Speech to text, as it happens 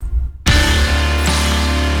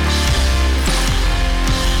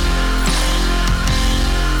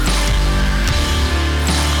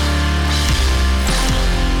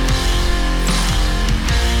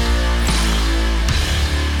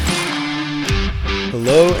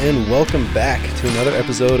Hello and welcome back to another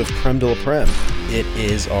episode of Creme de la Prem. It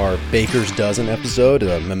is our Baker's Dozen episode,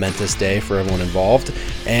 a momentous day for everyone involved,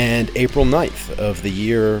 and April 9th of the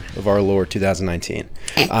year of our Lord 2019.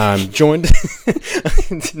 I'm joined...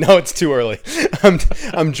 No, it's too early.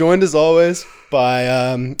 I'm joined as always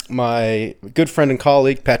by my good friend and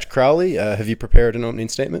colleague, Patrick Crowley. Have you prepared an opening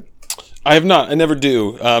statement? I have not. I never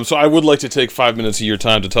do. So I would like to take 5 minutes of your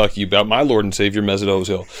time to talk to you about my Lord and Savior, Mesut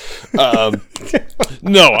Ozil.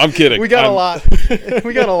 No, I'm kidding. We got a lot.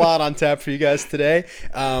 We got a lot on tap for you guys today.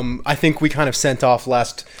 I think we kind of sent off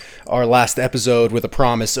our last episode with a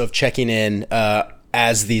promise of checking in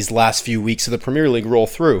as these last few weeks of the Premier League roll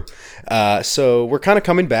through. So we're kind of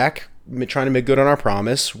coming back, trying to make good on our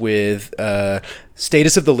promise with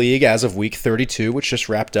status of the league as of week 32, which just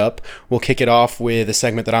wrapped up. We'll kick it off with a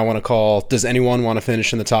segment that I want to call, Does Anyone Want to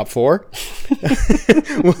Finish in the Top 4?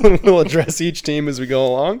 We'll address each team as we go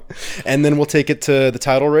along. And then we'll take it to the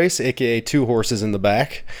title race, aka two horses in the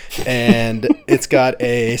back. And it's got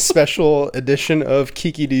a special edition of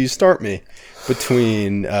Kiki, Do You Start Me?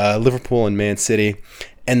 Between Liverpool and Man City.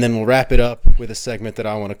 And then we'll wrap it up with a segment that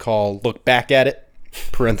I want to call Look Back at It.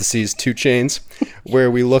 Parentheses 2 chains, where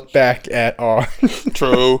we look back at our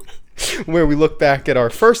where we look back at our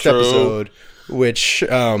first episode, which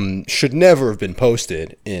should never have been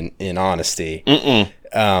posted in honesty.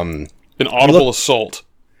 An audible assault.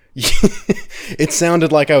 It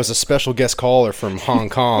sounded like I was a special guest caller from Hong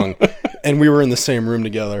Kong, and we were in the same room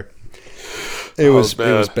together. It was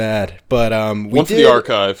bad, but one for the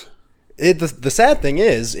archive. The sad thing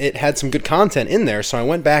is, it had some good content in there, so I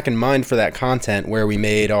went back and mined for that content where we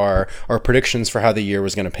made our predictions for how the year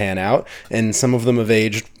was going to pan out, and some of them have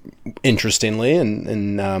aged interestingly,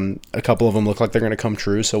 and a couple of them look like they're going to come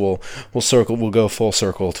true. So we'll go full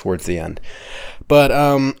circle towards the end. But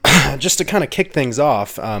just to kind of kick things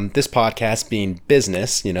off, this podcast being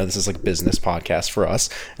business, this is like a business podcast for us,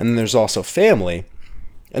 and then there's also family.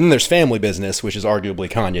 And then there's Family Business, which is arguably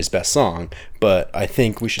Kanye's best song. But I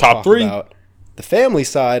think we should talk about the family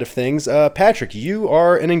side of things. Patrick, you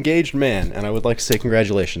are an engaged man, and I would like to say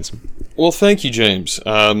congratulations. Well, thank you, James.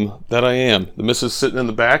 That I am. The missus sitting in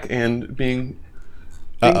the back and being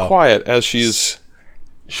quiet as she's...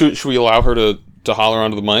 Should we allow her to holler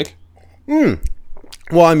onto the mic?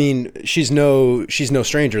 Well, I mean, she's no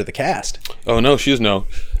stranger to the cast. Oh, no, she is no.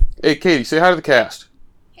 Hey, Katie, say hi to the cast.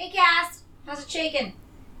 Hey, cast. How's it shaking?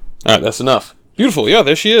 All right, that's enough. Beautiful. Yeah,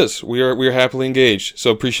 there she is. We are happily engaged.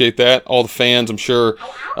 So appreciate that. All the fans, I'm sure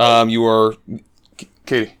you are...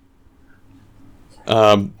 Katie.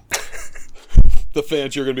 The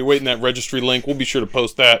fans, you're going to be waiting that registry link. We'll be sure to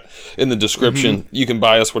post that in the description. You can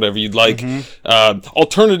buy us whatever you'd like.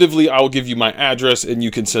 Alternatively, I'll give you my address and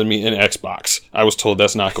you can send me an Xbox. I was told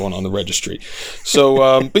that's not going on the registry.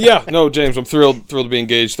 So, but yeah, no, James, I'm thrilled to be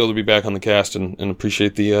engaged, thrilled to be back on the cast, and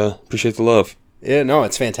appreciate the love. Yeah, no,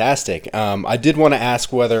 it's fantastic. I did want to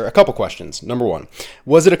ask a couple questions. Number one,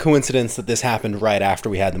 was it a coincidence that this happened right after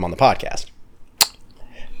we had them on the podcast?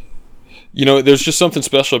 There's just something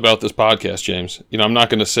special about this podcast, James. I'm not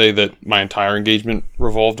going to say that my entire engagement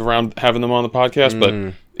revolved around having them on the podcast, but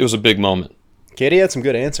it was a big moment. Katie had some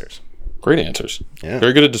good answers. Great answers. Yeah.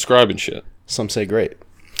 Very good at describing shit. Some say great.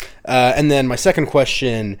 And then my second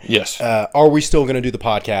question. Yes. Are we still going to do the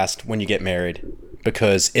podcast when you get married?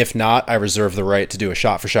 Because if not, I reserve the right to do a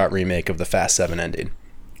shot-for-shot remake of the Fast 7 ending.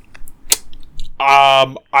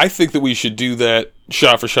 I think that we should do that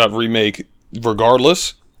shot-for-shot remake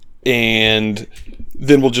regardless, and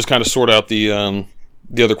then we'll just kind of sort out the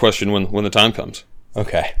other question when the time comes.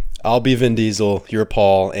 Okay. I'll be Vin Diesel, you're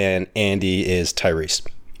Paul, and Andy is Tyrese.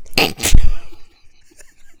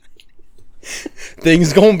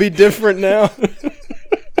 Things gonna be different now.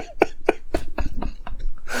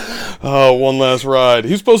 Oh, one last ride.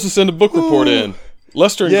 He's supposed to send a book report in.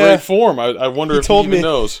 Lester in great form. I wonder if he even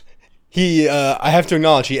knows. I have to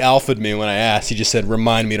acknowledge, he alphaed me when I asked. He just said,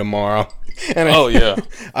 "Remind me tomorrow." And yeah.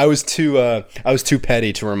 I was too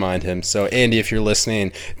petty to remind him. So Andy, if you're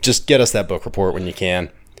listening, just get us that book report when you can.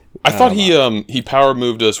 I thought he power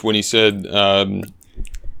moved us when he said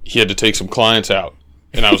he had to take some clients out.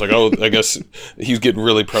 And I was like, I guess he's getting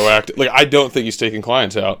really proactive. Like, I don't think he's taking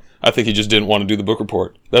clients out. I think he just didn't want to do the book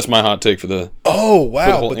report. That's my hot take for the whole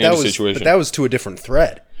Andy situation. But that was to a different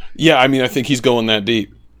thread. Yeah, I mean, I think he's going that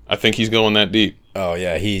deep. Oh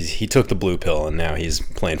yeah, he took the blue pill and now he's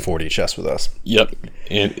playing 4D chess with us. Yep,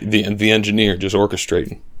 and the engineer just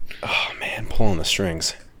orchestrating. Oh man, pulling the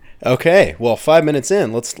strings. Okay, well, 5 minutes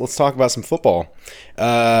in, let's talk about some football.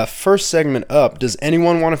 First segment up. Does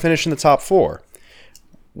anyone want to finish in the top 4?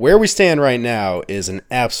 Where we stand right now is an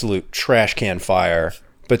absolute trash can fire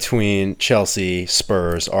between Chelsea,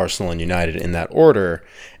 Spurs, Arsenal, and United in that order.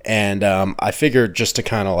 And I figured just to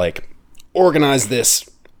kind of like organize this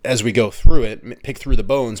as we go through it, pick through the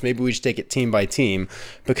bones, maybe we should take it team by team,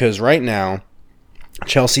 because right now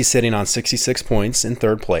Chelsea's sitting on 66 points in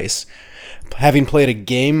third place, having played a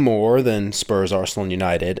game more than Spurs, Arsenal, and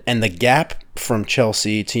United, and the gap from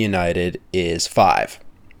Chelsea to United is 5.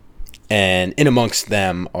 And in amongst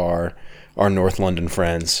them are our North London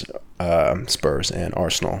friends, Spurs and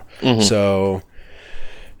Arsenal. Mm-hmm. So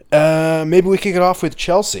maybe we kick it off with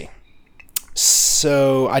Chelsea.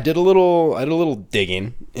 So I did a little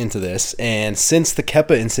digging into this, and since the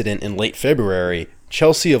Kepa incident in late February,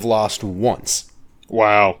 Chelsea have lost once.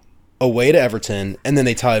 Wow. Away to Everton, and then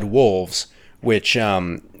they tied Wolves, which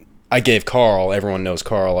I gave Carl, everyone knows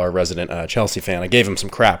Carl, our resident Chelsea fan, I gave him some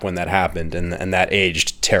crap when that happened, and that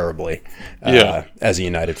aged terribly as a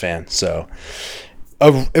United fan. So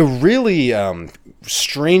a really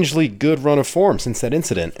strangely good run of form since that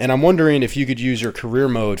incident. And I'm wondering if you could use your career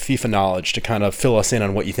mode FIFA knowledge to kind of fill us in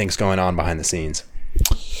on what you think's going on behind the scenes.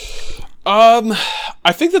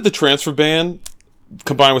 I think that the transfer ban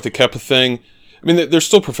combined with the Kepa thing, I mean, they're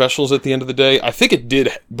still professionals at the end of the day. I think it did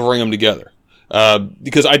bring them together.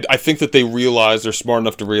 Because I think that they realize, they're smart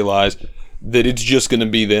enough to realize that it's just going to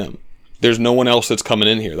be them. There's no one else that's coming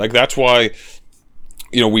in here. Like, that's why,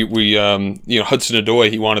 we Hudson-Odoi,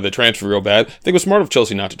 he wanted the transfer real bad. I think it was smart of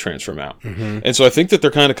Chelsea not to transfer him out. Mm-hmm. And so I think that they're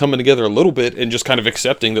kind of coming together a little bit and just kind of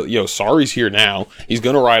accepting that, Sarri's here now. He's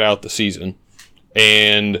going to ride out the season.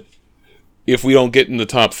 And if we don't get in the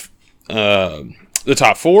top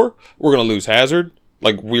 4, we're going to lose Hazard.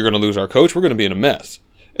 Like, we're going to lose our coach. We're going to be in a mess.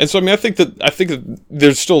 And so, I mean, I think that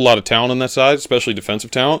there's still a lot of talent on that side, especially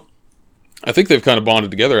defensive talent. I think they've kind of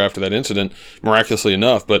bonded together after that incident, miraculously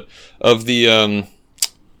enough. But of the,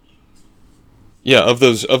 of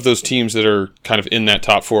those teams that are kind of in that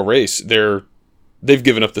top 4 race, they've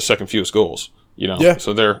given up the second fewest goals. Yeah.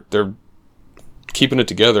 So they're keeping it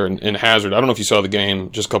together. And Hazard, I don't know if you saw the game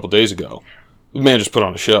just a couple days ago. The man just put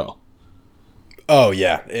on a show. Oh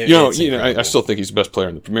yeah, I still think he's the best player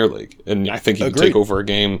in the Premier League, and I think he can take over a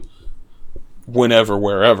game whenever,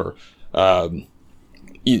 wherever. And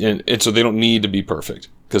so they don't need to be perfect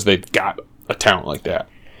because they've got a talent like that.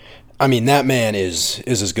 I mean, that man is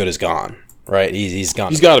as good as gone, right? He's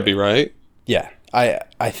gone. He's got to be, right? Yeah,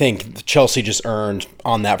 I think Chelsea just earned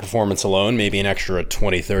on that performance alone maybe an extra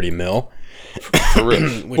 20-30 mil. For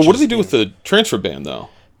real. But what do they do with the transfer ban though?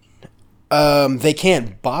 They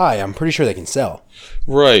can't buy. I'm pretty sure they can sell.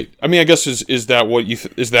 Right. I mean, I guess is that what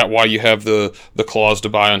is that why you have the clause to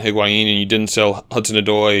buy on Higuain and you didn't sell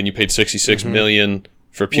Hudson-Odoi and you paid $66 million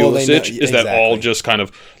for Pulisic? Is that all just kind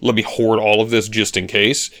of let me hoard all of this just in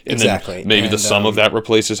case? And then maybe the sum of that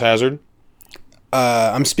replaces Hazard.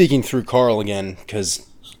 I'm speaking through Carl again because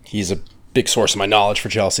he's a big source of my knowledge for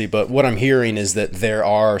Chelsea, but what I'm hearing is that there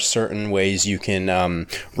are certain ways you can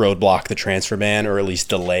roadblock the transfer ban, or at least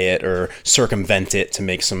delay it or circumvent it to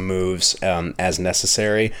make some moves as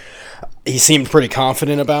necessary. He seemed pretty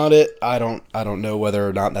confident about it. I don't know whether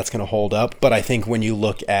or not that's going to hold up, but I think when you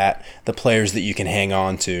look at the players that you can hang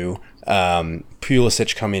on to,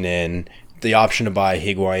 Pulisic coming in, the option to buy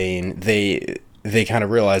Higuain, they kind of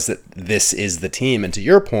realize that this is the team. And to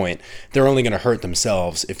your point, they're only going to hurt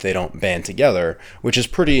themselves if they don't band together, which is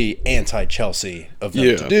pretty anti-Chelsea of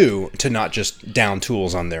them to do, to not just down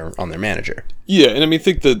tools on their manager. Yeah, and I mean, I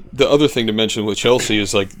think the other thing to mention with Chelsea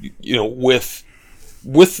is, like, with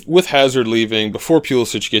Hazard leaving, before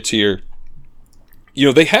Pulisic gets here,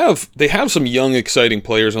 they have some young, exciting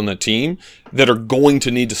players on that team that are going to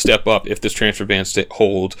need to step up if this transfer ban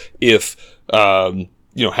holds, if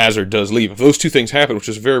Hazard does leave. If those two things happen, which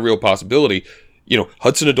is a very real possibility,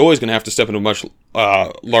 Hudson-Odoi is going to have to step into a much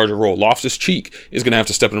larger role. Loftus-Cheek is going to have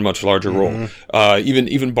to step into a much larger role.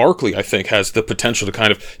 Even Barkley, I think, has the potential to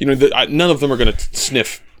kind of, none of them are going to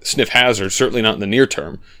sniff Hazard, certainly not in the near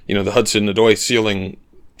term. The Hudson-Odoi ceiling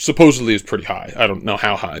supposedly is pretty high. I don't know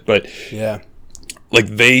how high, but yeah. Like,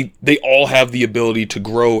 they all have the ability to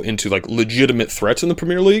grow into, like, legitimate threats in the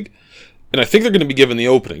Premier League, and I think they're going to be given the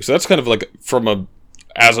opening. So that's kind of like, from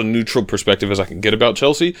as a neutral perspective as I can get about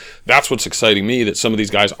Chelsea, that's what's exciting me, that some of these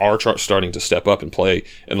guys are starting to step up and play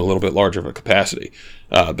in a little bit larger of a capacity.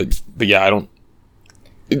 But yeah,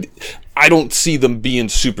 I don't see them being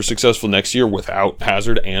super successful next year without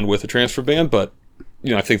Hazard and with a transfer ban, but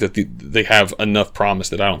I think that they have enough promise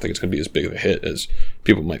that I don't think it's going to be as big of a hit as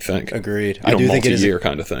people might think. Agreed. I do think it is a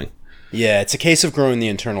kind of thing. Yeah, it's a case of growing the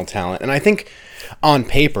internal talent, and I think on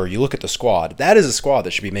paper, you look at the squad, that is a squad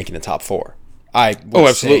that should be making the top 4. I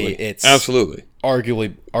would say it's absolutely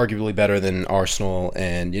arguably better than Arsenal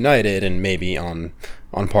and United, and maybe on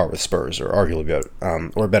on par with Spurs, or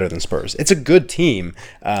arguably or better than Spurs. It's a good team,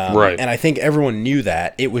 Right. and I think everyone knew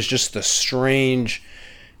that. It was just the strange,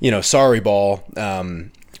 sorry ball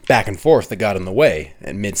back and forth that got in the way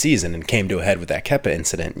at midseason and came to a head with that Kepa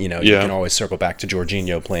incident. You can always circle back to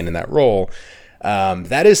Jorginho playing in that role.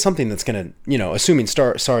 That is something that's going to, assuming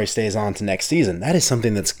Sarri stays on to next season, that is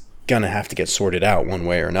something that's going to have to get sorted out one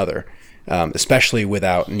way or another. Especially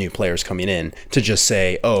without new players coming in to just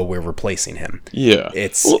say, "Oh, we're replacing him." Yeah,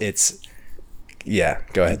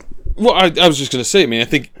 Go ahead. Well, I was just going to say, I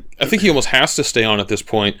think he almost has to stay on at this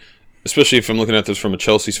point, especially if I'm looking at this from a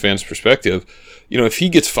Chelsea fan's perspective. If he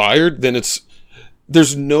gets fired, then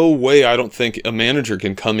there's no way I don't think a manager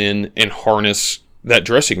can come in and harness that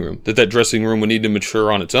dressing room. That dressing room would need to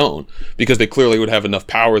mature on its own, because they clearly would have enough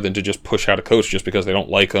power than to just push out a coach just because they don't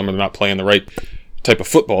like them or they're not playing the right type of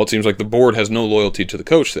football. It seems like the board has no loyalty to the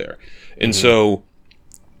coach there. And so,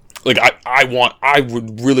 I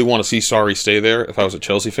would really want to see Sarri stay there if I was a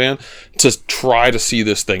Chelsea fan, to try to see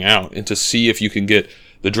this thing out and to see if you can get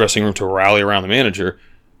the dressing room to rally around the manager,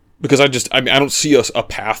 because I don't see a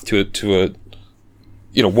path to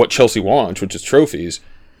what Chelsea wants, which is trophies,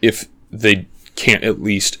 if they can't at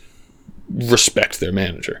least respect their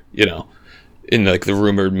manager, And the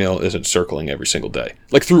rumored mill isn't circling every single day.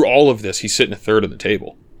 Through all of this, he's sitting a third of the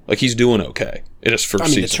table. He's doing okay in his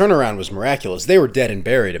first season. The turnaround was miraculous. They were dead and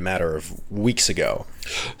buried a matter of weeks ago.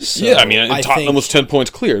 So Tottenham was 10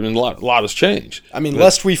 points clear. A lot has changed.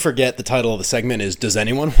 Lest we forget, the title of the segment is "Does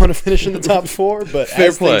anyone want to finish in the top four?" But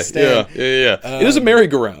fair play. Yeah. It is a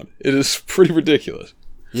merry-go-round. It is pretty ridiculous.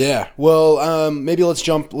 Yeah, well, maybe let's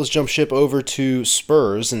jump ship over to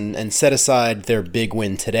Spurs and set aside their big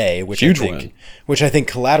win today, which I think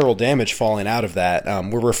collateral damage falling out of that.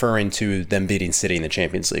 We're referring to them beating City in the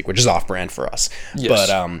Champions League, which is off-brand for us. Yes.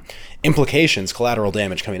 But implications, collateral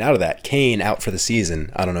damage coming out of that. Kane out for the season.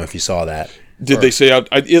 I don't know if you saw that. Did they say out?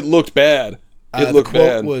 It looked bad.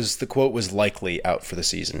 The quote was likely out for the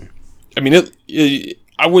season.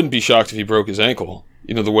 I wouldn't be shocked if he broke his ankle.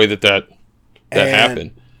 The way that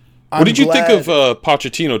happened. What did you think of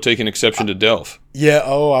Pochettino taking exception to Delph? Yeah,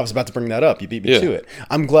 I was about to bring that up. You beat me to it.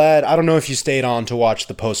 I'm glad. I don't know if you stayed on to watch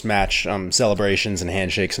the post-match celebrations and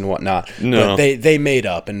handshakes and whatnot. No. But they made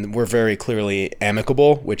up and were very clearly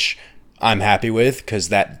amicable, which I'm happy with, because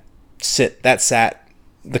that sat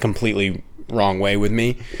the completely wrong way with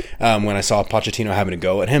me when I saw Pochettino having to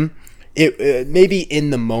go at him. It maybe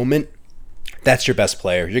in the moment, that's your best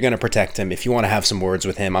player. You're going to protect him. If you want to have some words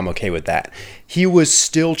with him, I'm okay with that. He was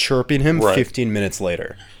still chirping him 15 minutes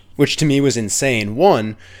later, which to me was insane.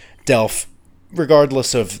 One, Delph,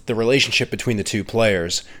 regardless of the relationship between the two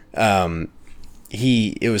players,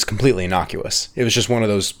 it was completely innocuous. It was just one of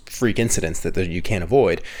those freak incidents that you can't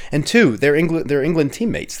avoid. And two, they're England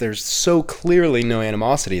teammates. There's so clearly no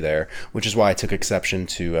animosity there, which is why I took exception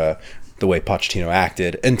to the way Pochettino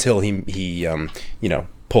acted until he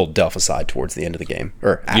pulled Delph aside towards the end of the game,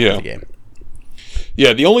 or after the game.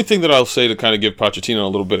 Yeah, the only thing that I'll say to kind of give Pochettino a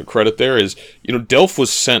little bit of credit there is, Delph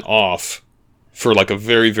was sent off for a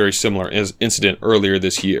very, very similar incident earlier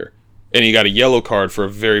this year. And he got a yellow card for a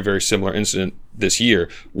very, very similar incident this year,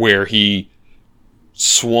 where he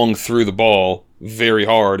swung through the ball very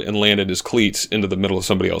hard and landed his cleats into the middle of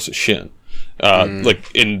somebody else's shin.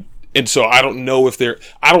 And so I don't know if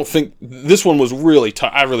I don't think this one was really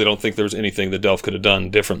I really don't think there was anything that Delph could have done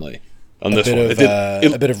differently on this one.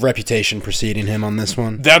 A bit of reputation preceding him on this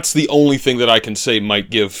one. That's the only thing that I can say might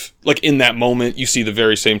give, in that moment, you see the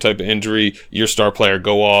very same type of injury, your star player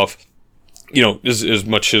go off. As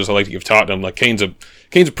much as I like to give Tottenham, Kane's a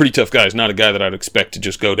pretty tough guy. He's not a guy that I'd expect to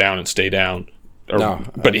just go down and stay down.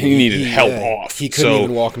 But he needed help off. He couldn't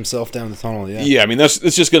even walk himself down the tunnel. Yeah.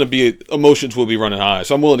 It's just going to be, emotions will be running high.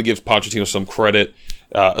 So I'm willing to give Pochettino some credit,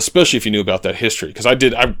 especially if you knew about that history, because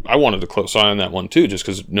I wanted a close eye on that one too, just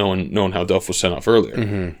because knowing how Delph was sent off earlier.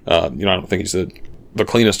 Mm-hmm. I don't think he's the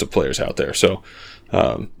cleanest of players out there. So,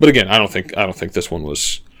 but again, I don't think this one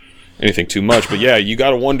was anything too much. But yeah, you got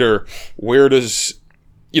to wonder, where does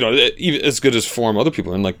even as good as form other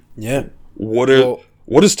people in what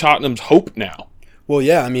is Tottenham's hope now? Well,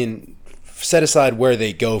 yeah, set aside where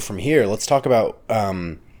they go from here. Let's talk about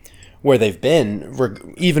where they've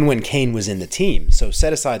been, even when Kane was in the team. So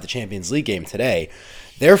set aside the Champions League game today.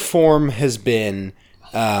 Their form has been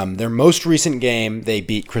their most recent game. They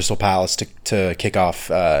beat Crystal Palace to kick off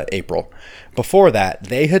April. Before that,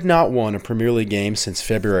 they had not won a Premier League game since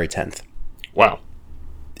February 10th. Wow.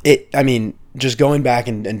 just going back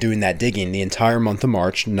and doing that digging, the entire month of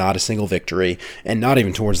March, not a single victory, and not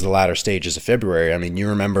even towards the latter stages of February. I mean, you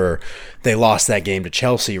remember they lost that game to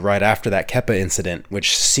Chelsea right after that Kepa incident,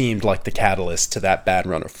 which seemed like the catalyst to that bad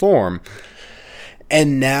run of form.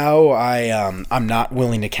 And now I'm not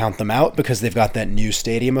willing to count them out because they've got that new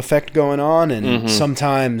stadium effect going on, and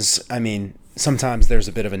sometimes there's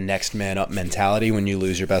a bit of a next man up mentality when you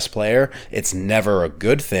lose your best player. It's never a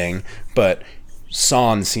good thing, but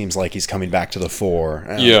Son seems like he's coming back to the fore.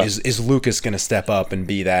 Is Lucas going to step up and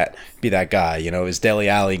be that guy? You know, is Dele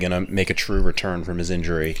Alli going to make a true return from his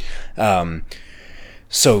injury?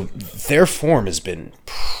 So their form has been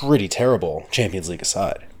pretty terrible, Champions League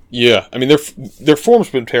aside. Yeah, I mean their form's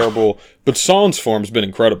been terrible, but Son's form's been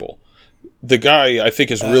incredible. The guy, I think,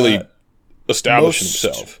 has really established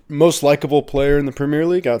himself. Most likable player in the Premier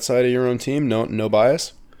League outside of your own team. No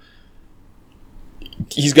bias.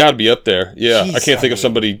 He's got to be up there. Yeah, I can't think of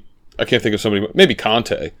somebody. Maybe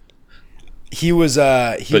Conte. He was.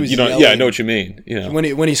 But was you know, yelling. yeah, I know what you mean. You know.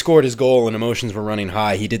 When he scored his goal and emotions were running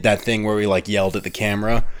high, he did that thing where he like yelled at the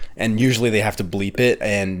camera, and usually they have to bleep it,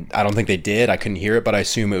 and I don't think they did. I couldn't hear it, but I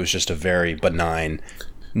assume it was just a very benign,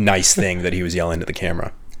 nice thing that he was yelling at the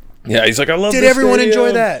camera. Yeah, he's like, I love. Did everyone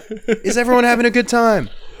enjoy that? Is everyone having a good time?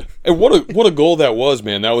 And what a goal that was,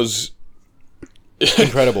 man! That was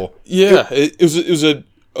incredible. Yeah, it was a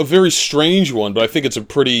very strange one, but I think it's a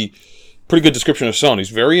pretty good description of Son.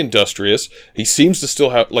 He's very industrious. He seems to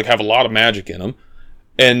still have a lot of magic in him,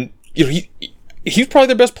 and you know he's probably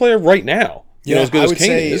their best player right now. You know, as good as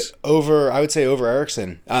Kane is. I would say over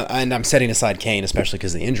Eriksen, and I'm setting aside Kane, especially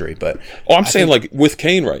because of the injury. But I'm saying like with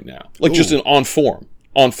Kane right now, like just on form.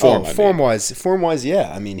 Form wise,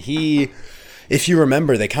 yeah. I mean, if you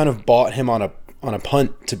remember, they kind of bought him on a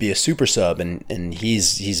punt to be a super sub, and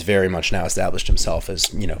he's very much now established himself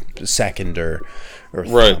as, you know, second or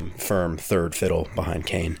firm third fiddle behind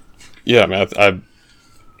Kane. Yeah, man.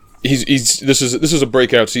 This is a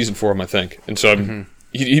breakout season for him, I think, and so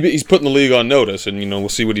he's putting the league on notice, and you know we'll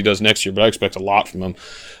see what he does next year. But I expect a lot from him.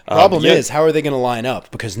 Problem is, how are they going to line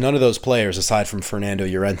up? Because none of those players, aside from Fernando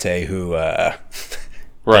Llorente, who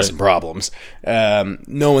has some problems,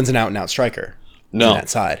 no one's an out-and-out striker. No. On that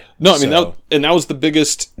side. No, I mean, that was the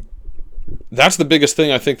biggest. That's the biggest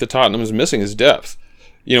thing I think that Tottenham is missing is depth.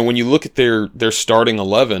 You know, when you look at their starting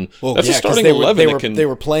 11, that's a starting 11. They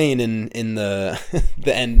were playing in the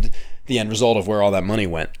the end result of where all that money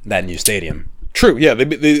went. That new stadium. True. Yeah,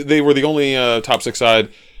 they were the only top six side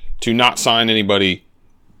to not sign anybody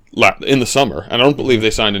in the summer, and I don't believe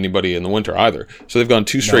they signed anybody in the winter either. So they've gone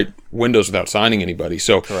two straight windows without signing anybody.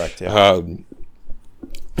 So correct. Yeah.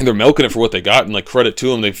 And they're milking it for what they got, and like credit to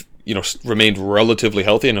them, they've remained relatively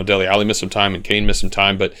healthy. I know Dele Alli missed some time and Kane missed some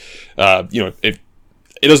time, but it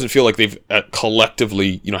doesn't feel like they've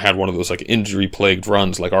collectively had one of those like injury plagued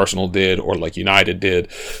runs like Arsenal did or like United did.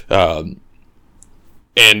 But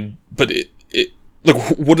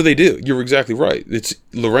what do they do? You're exactly right. It's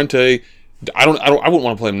Llorente. I wouldn't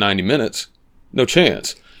want to play him 90 minutes. No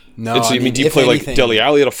chance. No, do you play like Dele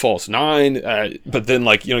Alli at a false nine? But then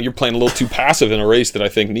you're playing a little too passive in a race that I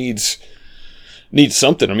think needs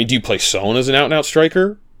something. I mean, do you play Son as an out-and-out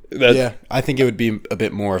striker? Yeah, I think it would be a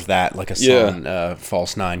bit more of that, like a Son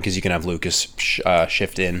false nine, because you can have Lucas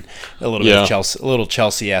shift in a little bit of a little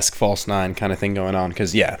Chelsea-esque false nine kind of thing going on.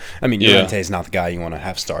 Because Llorente is not the guy you want to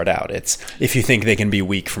have start out. It's if you think they can be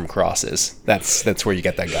weak from crosses, that's where you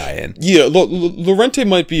get that guy in. Yeah, Llorente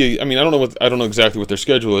might be. I don't know exactly what their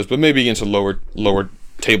schedule is, but maybe against a lower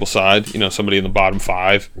table side, somebody in the bottom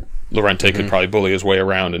five. Llorente could probably bully his way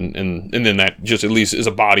around, and then that just at least is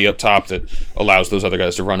a body up top that allows those other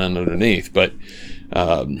guys to run in underneath. But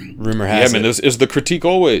rumor has it. Is the critique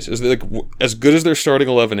always is like as good as their starting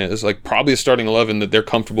 11 is, like probably a starting 11 that they're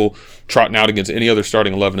comfortable trotting out against any other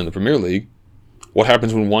starting 11 in the Premier League. What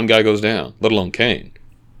happens when one guy goes down, let alone Kane?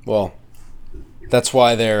 Well, that's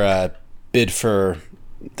why their bid for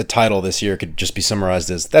the title this year could just be summarized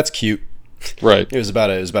as "that's cute." Right. It was about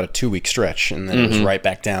a 2-week stretch, and then it was right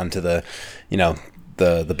back down to the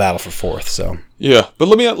battle for fourth. So yeah, but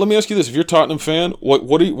let me ask you this: if you're a Tottenham fan,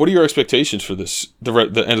 what are your expectations for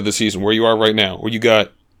the end of the season? Where you are right now, where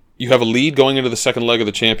you have a lead going into the second leg of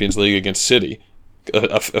the Champions League against City,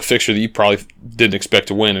 a fixture that you probably didn't expect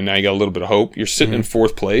to win, and now you got a little bit of hope. You're sitting in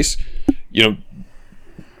fourth place.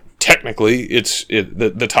 Technically,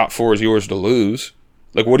 the top four is yours to lose.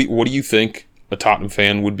 Like, what do you think a Tottenham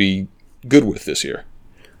fan would be good with this year?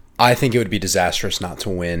 I think it would be disastrous not to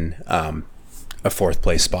win a fourth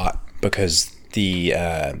place spot, because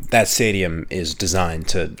that stadium is designed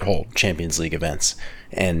to hold Champions League events.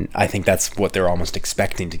 And I think that's what they're almost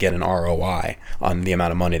expecting to get an ROI on the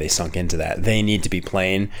amount of money they sunk into that. They need to be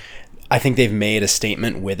playing. I think they've made a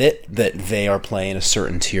statement with it that they are playing a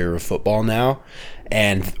certain tier of football now.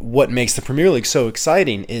 And what makes the Premier League so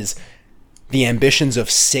exciting is the ambitions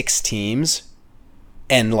of 6 teams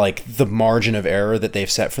and like the margin of error that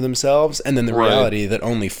they've set for themselves, and then the reality that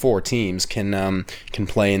only 4 teams can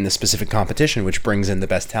play in this specific competition, which brings in the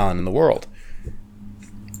best talent in the world.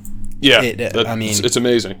 Yeah, it's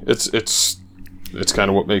amazing. It's kind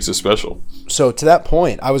of what makes it special. So to that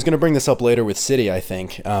point, I was going to bring this up later with City, I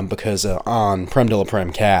think, because on Prem de la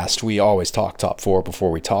Prem cast, we always talk top 4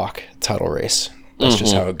 before we talk title race. That's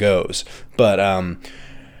just how it goes. But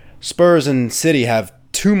Spurs and City have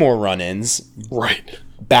 2 more run-ins, right,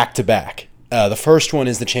 back to back. The first one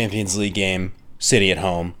is the Champions League game, City at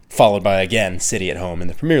home, followed by again City at home in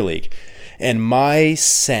the Premier League. And my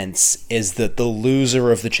sense is that the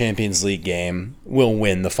loser of the Champions League game will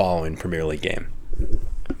win the following Premier League game.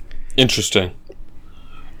 Interesting.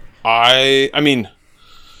 I mean,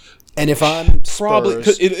 and if I'm Spurs, probably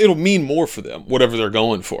it'll mean more for them, whatever they're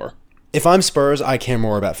going for. If I'm Spurs, I care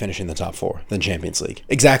more about finishing the top 4 than Champions League.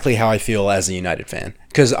 Exactly how I feel as a United fan,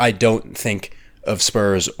 because I don't think of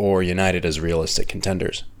Spurs or United as realistic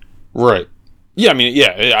contenders. Right. Yeah. I mean,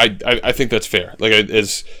 yeah. I think that's fair. Like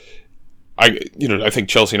I think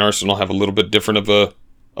Chelsea and Arsenal have a little bit different of a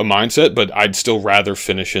mindset, but I'd still rather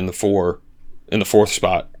finish in the 4th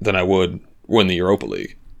spot than I would win the Europa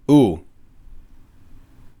League. Ooh.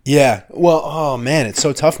 Yeah. Well, oh man, it's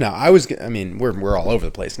so tough now. We're all over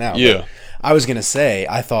the place now. Yeah. I was gonna say,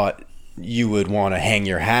 I thought you would want to hang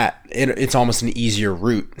your hat. It's almost an easier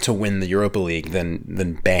route to win the Europa League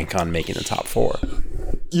than bank on making the top 4.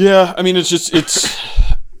 Yeah. I mean, it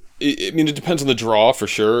depends on the draw for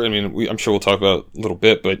sure. I mean, I'm sure we'll talk about it a little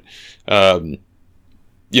bit, but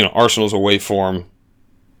Arsenal's away form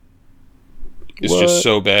is just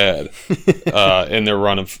so bad in their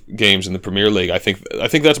run of games in the Premier League. I think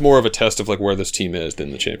that's more of a test of like where this team is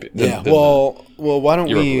than the champion. Well, why don't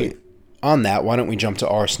Europa we League. On that? Why don't we jump to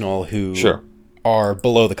Arsenal, who Sure. are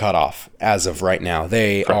below the cutoff as of right now?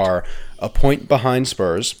 They are a point behind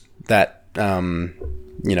Spurs. That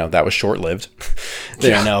that was short-lived.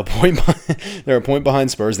 They are now a point. They're a point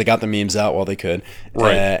behind Spurs. They got the memes out while they could,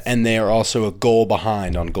 right? And they are also a goal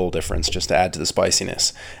behind on goal difference, just to add to the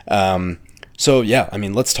spiciness. So yeah, I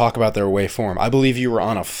mean, let's talk about their away form. I believe you were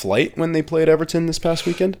on a flight when they played Everton this past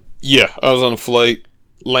weekend. Yeah, I was on a flight,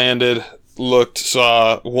 landed,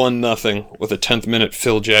 saw 1-0 with a 10th minute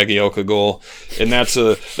Phil Jagielka goal, and that's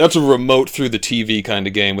a remote through the TV kind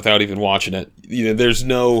of game without even watching it. There's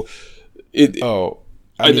no.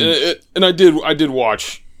 I did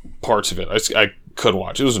watch parts of it. I could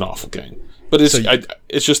watch. It was an awful game. But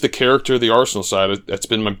it's just the character of the Arsenal side. That's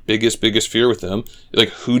been my biggest fear with them. Like,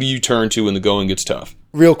 who do you turn to when the going gets tough?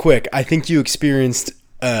 Real quick, I think you experienced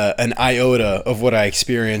an iota of what I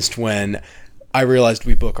experienced when I realized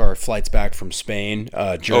we book our flights back from Spain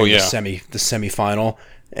during the semifinal,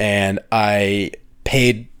 and I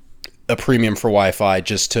paid a premium for Wi-Fi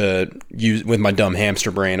just to use with my dumb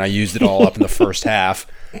hamster brain. I used it all up in the first half.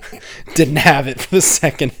 Didn't have it for the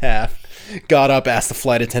second half. Got up, asked the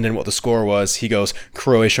flight attendant what the score was. He goes,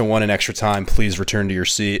 "Croatia won in extra time. Please return to your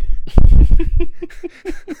seat."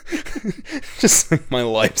 Just like my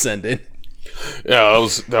life's ended. Yeah,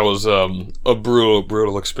 that was a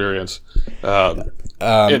brutal experience.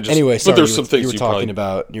 Anyway, sorry, but there's some things you were talking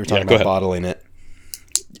about bottling it.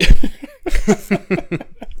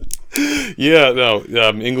 Yeah, no,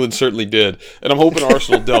 England certainly did, and I'm hoping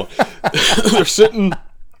Arsenal don't. They're sitting.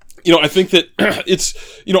 I think that it's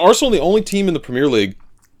Arsenal the only team in the Premier League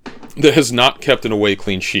that has not kept an away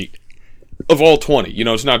clean sheet of all 20.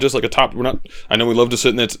 It's not just like a top. I know we love to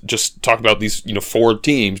sit and just talk about these 4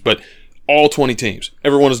 teams, but all 20 teams,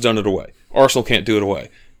 everyone has done it away. Arsenal can't do it away.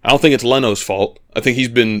 I don't think it's Leno's fault. I think he's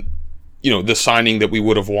been, the signing that we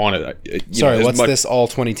would have wanted. Sorry, what's this? All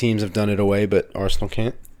 20 teams have done it away, but Arsenal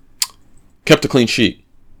can't? Kept a clean sheet.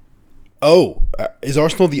 Oh, is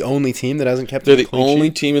Arsenal the only team that hasn't kept a clean sheet? They're the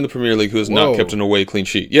only team in the Premier League who has not kept an away clean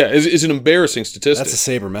sheet. Yeah, it's an embarrassing statistic. That's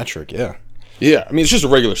a sabermetric, yeah. Yeah, I mean, it's just a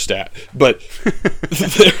regular stat. But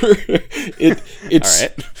it's... All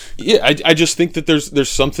right. Yeah, I just think that there's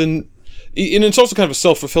something... And it's also kind of a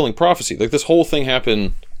self-fulfilling prophecy. Like, this whole thing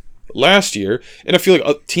happened last year, and I feel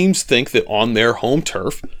like teams think that on their home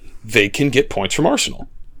turf, they can get points from Arsenal.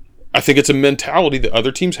 I think it's a mentality that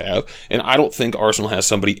other teams have, and I don't think Arsenal has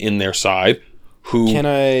somebody in their side who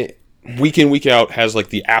week in, week out has like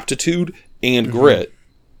the aptitude and grit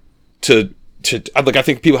to I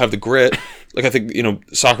think people have the grit. Like I think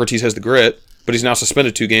Socrates has the grit, but he's now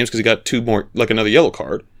suspended 2 games because he got 2 more, like another yellow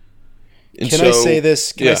card. And Can I say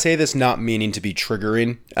this? I say this not meaning to be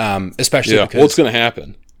triggering, especially because what's going to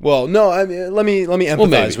happen? Well, no, I mean, let me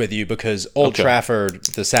empathize with you because Old Trafford,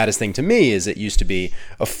 the saddest thing to me is it used to be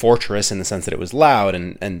a fortress in the sense that it was loud,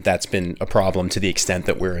 and that's been a problem to the extent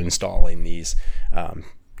that we're installing these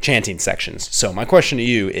chanting sections. So my question to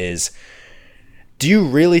you is, do you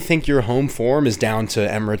really think your home form is down to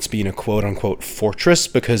Emirates being a quote-unquote fortress?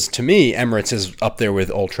 Because to me, Emirates is up there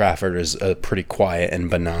with Old Trafford as a pretty quiet and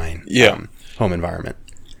benign home environment.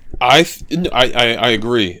 I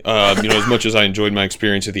agree. As much as I enjoyed my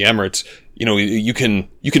experience at the Emirates, you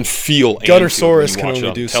can feel Gunnersaurus can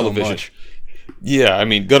only do television. So much. Yeah, I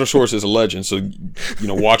mean, Gunnersaurus is a legend, so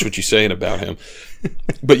watch what you're saying about him.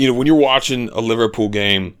 But when you're watching a Liverpool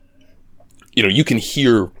game, you can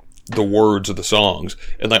hear the words of the songs,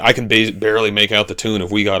 and like I can barely make out the tune of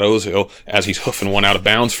 "We Got Ozil" as he's hoofing one out of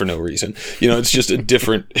bounds for no reason. It's just a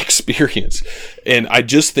different experience, and I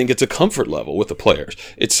just think it's a comfort level with the players.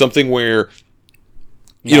 It's something where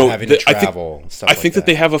having to travel. I think that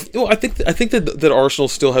they have I think that Arsenal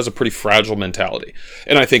still has a pretty fragile mentality,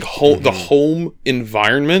 and I think the home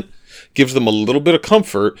environment gives them a little bit of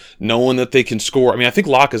comfort, knowing that they can score. I mean, I think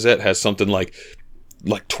Lacazette has something like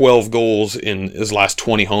 12 goals in his last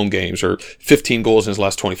 20 home games, or 15 goals in his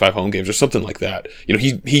last 25 home games, or something like that.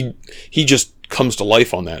 He just comes to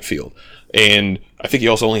life on that field. And I think he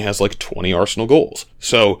also only has like 20 Arsenal goals.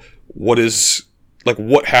 So what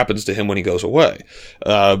happens to him when he goes away?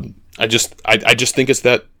 I just think it's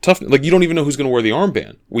that tough. Like, you don't even know who's going to wear the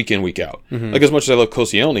armband week in, week out. Like, as much as I love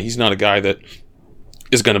Koscielny, he's not a guy that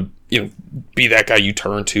is going to, be that guy you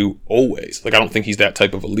turn to always. Like, I don't think he's that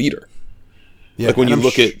type of a leader. Yeah, like when you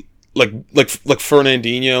look at like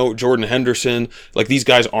Fernandinho, Jordan Henderson, like these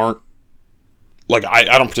guys aren't like I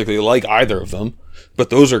don't particularly like either of them, but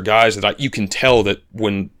those are guys that you can tell that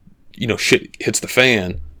when shit hits the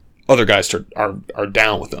fan, other guys are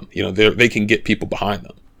down with them. They can get people behind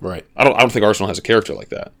them. Right. I don't think Arsenal has a character like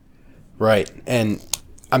that. Right. And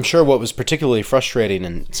I'm sure what was particularly frustrating,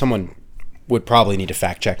 and someone would probably need to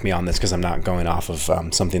fact check me on this because I'm not going off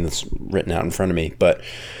of something that's written out in front of me, but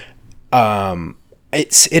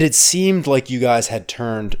it had seemed like you guys had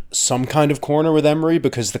turned some kind of corner with Emery,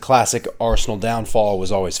 because the classic Arsenal downfall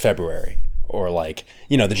was always February, or like,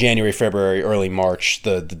 the January, February, early March,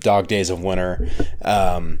 the dog days of winter,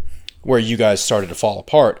 where you guys started to fall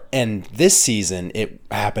apart. And this season, it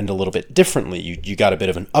happened a little bit differently. You got a bit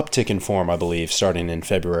of an uptick in form, I believe, starting in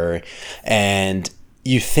February, and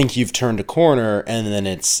you think you've turned a corner, and then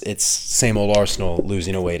it's same old Arsenal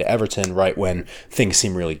losing away to Everton right when things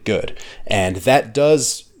seem really good. And that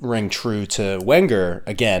does ring true to Wenger.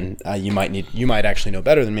 Again, you might actually know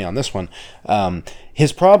better than me on this one.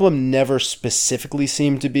 His problem never specifically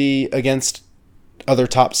seemed to be against other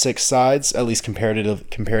top 6 sides, at least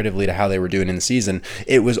comparatively to how they were doing in the season.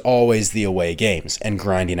 It was always the away games and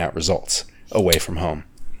grinding out results away from home.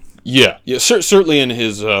 Yeah, certainly in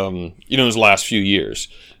his his last few years.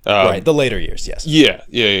 Right, the later years, yes.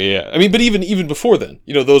 Yeah. I mean, but even before then,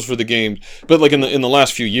 those were the games. But like in the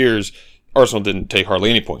last few years, Arsenal didn't take hardly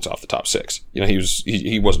any points off the top 6.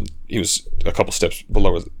 He was a couple steps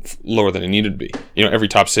lower than he needed to be. Every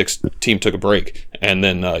top 6 team took a break, and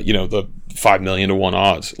then the 5 million to 1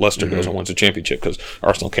 odds, Leicester goes and wins a championship because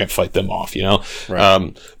Arsenal can't fight them off.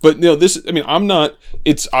 Right. But this. I mean, I'm not.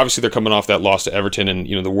 It's obviously they're coming off that loss to Everton, and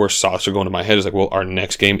the worst thoughts are going to my head is like, well, our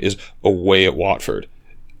next game is away at Watford.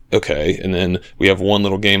 Okay, and then we have one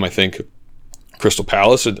little game, I think, Crystal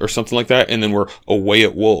Palace or something like that, and then we're away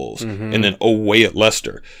at Wolves, and then away at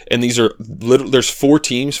Leicester. And these are there's 4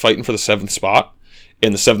 teams fighting for the 7th spot,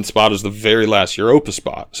 and the 7th spot is the very last Europa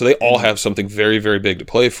spot. So they all have something very, very big to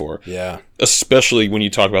play for. Yeah. Especially when you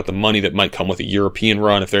talk about the money that might come with a European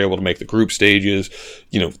run if they're able to make the group stages.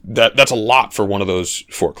 That's a lot for one of those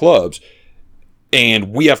 4 clubs.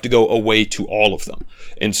 And we have to go away to all of them.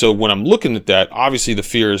 And so when I'm looking at that, obviously the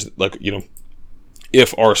fear is like,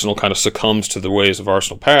 if Arsenal kind of succumbs to the ways of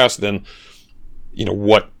Arsenal past, then,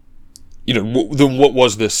 what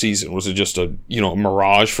was this season? Was it just a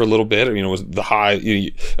mirage for a little bit? Or, was the high?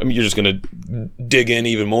 You're just going to dig in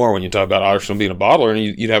even more when you talk about Arsenal being a bottler,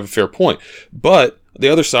 and you'd have a fair point. But the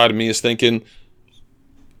other side of me is thinking,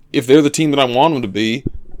 if they're the team that I want them to be,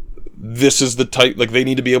 this is the type, like, they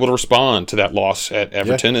need to be able to respond to that loss at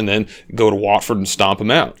Everton and then go to Watford and stomp them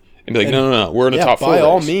out and be like, no, we're in the top 4 by race.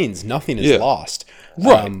 all means, nothing is lost.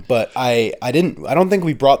 Right. But I don't think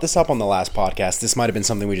we brought this up on the last podcast. This might have been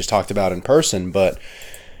something we just talked about in person, but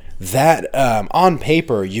that on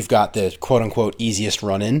paper, you've got the quote-unquote easiest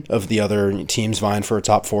run-in of the other teams vying for a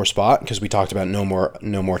top 4 spot, because we talked about no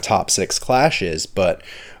more top 6 clashes. But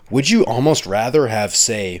would you almost rather have,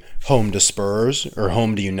 say, home to Spurs or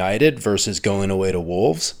home to United versus going away to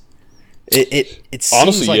Wolves? It seems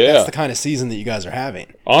Honestly, like yeah. that's the kind of season that you guys are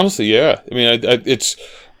having. Honestly, yeah. I mean, it's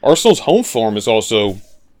Arsenal's home form is also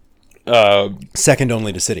Second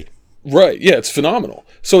only to City. right. Yeah, it's phenomenal.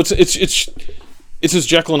 So it's this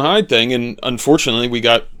Jekyll and Hyde thing, and unfortunately, we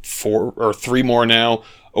got 4 or 3 more now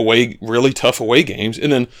away, really tough away games,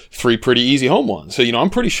 and then 3 pretty easy home ones. So I'm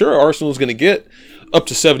pretty sure Arsenal's going to get up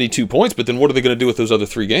to 72 points, but then what are they going to do with those other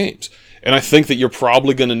 3 games? And I think that you're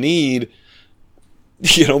probably going to need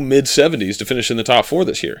mid 70s to finish in the top 4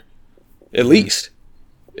 this year, at least.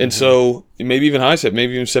 And so maybe even high set,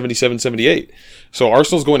 maybe even 77, 78. So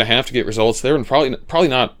Arsenal's going to have to get results there, and probably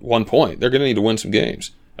not 1 point. They're going to need to win some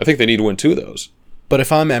games. I think they need to win 2 of those. But if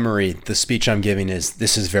I'm Emery, the speech I'm giving is,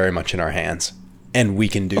 this is very much in our hands, and we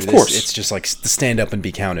can do this. Of course. It's just like the stand up and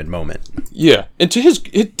be counted moment. Yeah, and to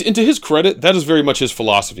his credit, that is very much his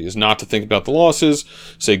philosophy, is not to think about the losses,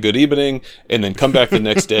 say good evening, and then come back the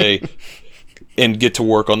next day and get to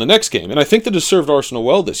work on the next game. And I think that has served Arsenal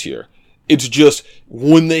well this year. It's just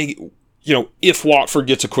when they, if Watford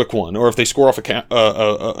gets a quick one, or if they score off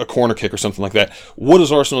a corner kick or something like that, what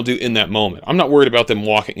does Arsenal do in that moment? I'm not worried about them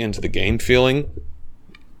walking into the game feeling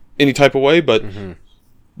any type of way, but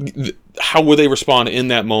how would they respond in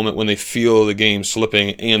that moment when they feel the game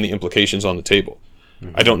slipping and the implications on the table?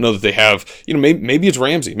 I don't know that they have, maybe it's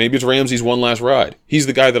Ramsey. Maybe it's Ramsey's one last ride. He's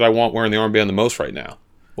the guy that I want wearing the armband the most right now.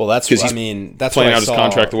 Well, that's That's playing what out his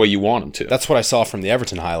contract the way you want him to. That's what I saw from the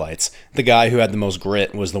Everton highlights. The guy who had the most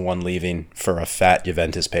grit was the one leaving for a fat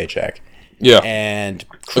Juventus paycheck. Yeah. And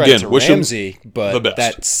credit to wish him Ramsey, but the best.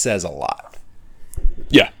 that says a lot.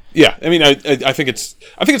 Yeah. I mean, I think it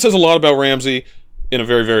says a lot about Ramsey in a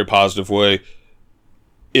very, very positive way.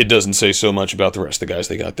 It doesn't say so much about the rest of the guys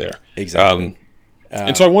they got there. Exactly.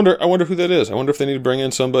 And so I wonder who that is. I wonder if they need to bring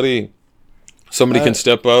in somebody can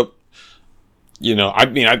step up.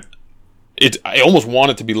 I almost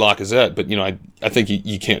want it to be Lacazette, but I think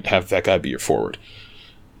you can't have that guy be your forward.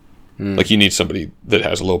 Like, you need somebody that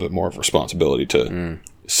has a little bit more of responsibility to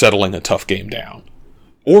settling a tough game down.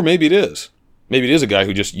 Or maybe it is. Maybe it is a guy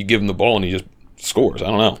who just, you give him the ball and he just scores. I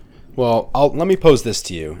don't know. Well, let me pose this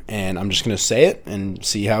to you, and I'm just going to say it and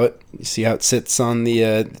see how it sits on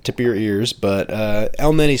the tip of your ears. But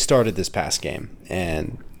El Neni started this past game,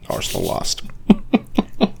 and Arsenal lost.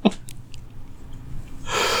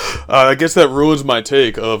 I guess that ruins my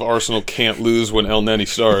take of Arsenal can't lose when El Neni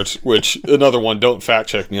starts, which, another one, don't fact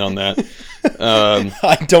check me on that.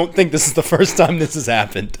 I don't think this is the first time this has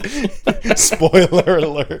happened. Spoiler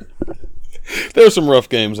alert. There are some rough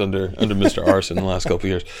games under Mr. Arson in the last couple of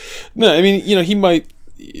years. No, I mean, he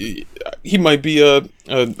might be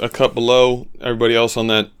a cut below everybody else on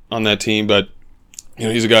that team, but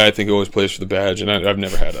he's a guy I think who always plays for the badge, and I've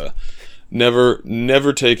never had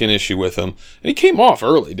never taken issue with him. And he came off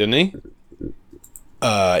early, didn't he?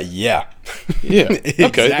 Yeah. Yeah. Okay,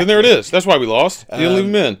 Exactly. then there it is. That's why we lost. You didn't leave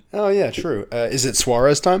him in. Oh yeah, true. Is it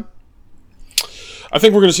Suarez time? I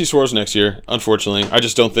think we're going to see Suarez next year, unfortunately. I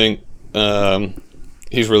just don't think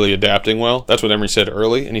he's really adapting well. That's what Emery said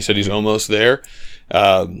early, and he said he's almost there.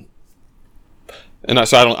 I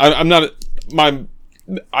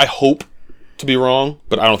hope to be wrong,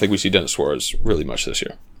 but I don't think we see Denis Suarez really much this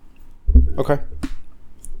year. Okay.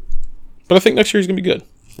 But I think next year he's going to be good.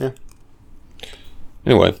 Yeah.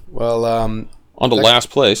 Anyway. Well, on to last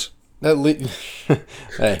place.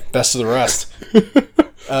 Hey, best of the rest.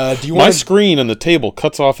 Do you My want? screen on the table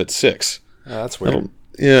cuts off at 6. That's weird.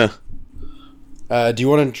 Yeah. Do you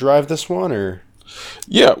want to drive this one or?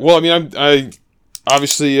 Yeah. Well, I mean, I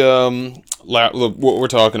obviously what we're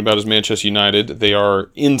talking about is Manchester United. They are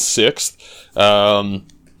in 6th.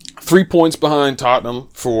 3 points behind Tottenham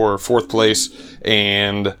for 4th place,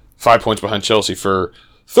 and 5 points behind Chelsea for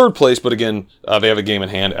 3rd place. But again, they have a game in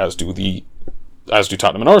hand, as do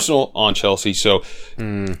Tottenham and Arsenal on Chelsea. So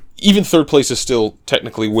even 3rd place is still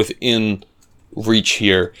technically within reach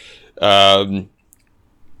here. And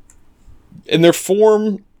their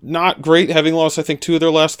form not great, having lost I think 2 of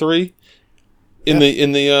their last 3 in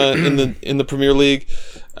the Premier League.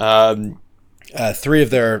 3 of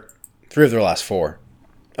their last 4.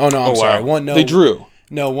 Oh no, I'm sorry. Wow. One, no, they drew.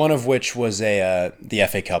 No, one of which was the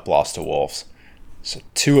FA Cup loss to Wolves. So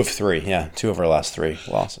 2 of 3, yeah, 2 of our last 3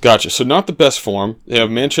 losses. Gotcha. So not the best form. They have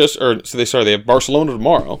they have Barcelona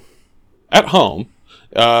tomorrow at home,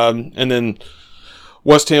 and then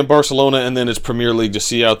West Ham, Barcelona, and then it's Premier League to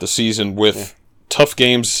see out the season with tough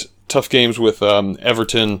games tough games with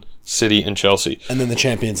Everton, City, and Chelsea. And then the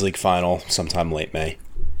Champions League final sometime late May.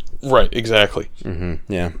 Right, exactly.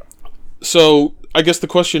 Yeah. So I guess the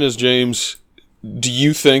question is, James, do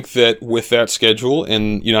you think that with that schedule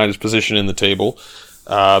and United's position in the table,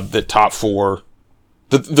 that top four,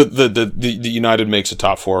 the United makes a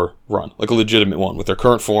top four run, like a legitimate one, with their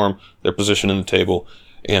current form, their position in the table,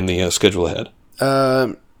 and the schedule ahead?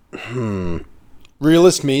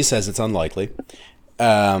 Realist me says it's unlikely.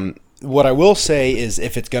 What I will say is,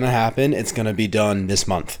 if it's going to happen, it's going to be done this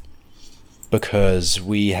month, because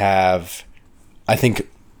we have, I think,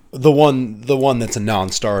 the one that's a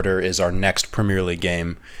non-starter is our next Premier League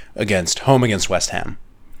game against West Ham.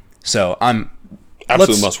 So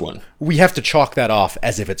Absolute must win. We have to chalk that off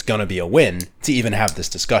as if it's going to be a win to even have this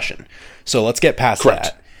discussion. So let's get past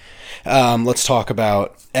Correct. that. Let's talk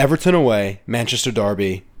about Everton away, Manchester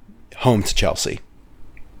derby, home to Chelsea.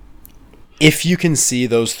 If you can see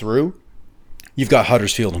those through, you've got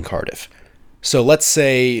Huddersfield and Cardiff. So let's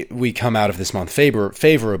say we come out of this month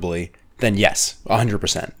favorably, then yes,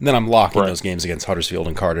 100%. Then I'm locking those games against Huddersfield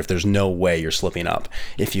and Cardiff. There's no way you're slipping up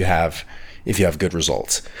if you have good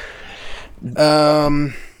results.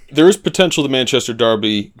 There is potential the Manchester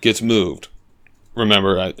derby gets moved.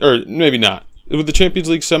 Remember, or maybe not. Would the Champions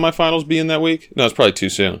League semifinals be in that week? No, it's probably too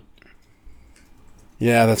soon.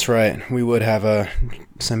 Yeah, that's right. We would have a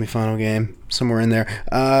semifinal game somewhere in there.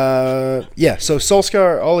 Yeah, so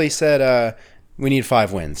Solskjaer, Ole said we need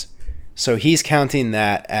 5 wins. So he's counting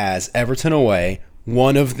that as Everton away,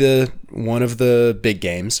 one of the big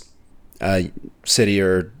games, City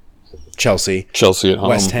or Chelsea at home.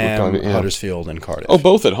 West Ham, Huddersfield, and Cardiff. Oh,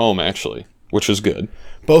 both at home, actually, which is good.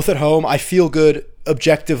 Both at home. I feel good,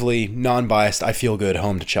 objectively, non-biased, I feel good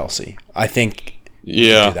home to Chelsea. I think...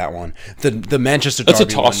 Yeah, do that one. The Manchester Derby.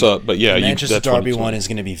 That's a toss-up, but yeah, the Manchester Derby one is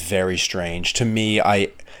going to be very strange to me.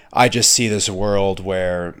 I just see this world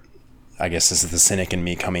where, I guess this is the cynic in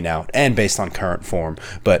me coming out, and based on current form.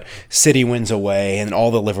 But City wins away, and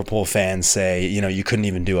all the Liverpool fans say, you couldn't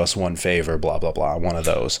even do us one favor, blah blah blah. One of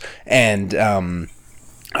those, and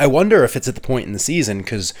I wonder if it's at the point in the season,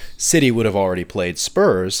 because City would have already played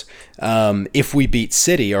Spurs. If we beat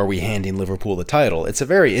City, are we handing Liverpool the title? It's a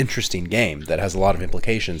very interesting game that has a lot of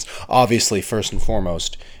implications. Obviously, first and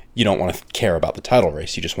foremost, you don't want to care about the title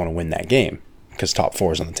race. You just want to win that game because top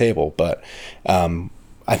 4 is on the table. But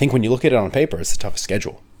I think when you look at it on paper, it's the toughest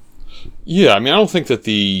schedule. Yeah, I mean, I don't think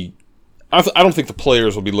the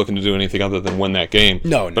players will be looking to do anything other than win that game.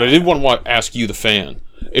 No. But I did want to ask you, the fan,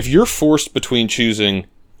 if you're forced between choosing...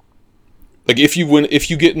 Like, if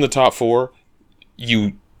you get in the top 4,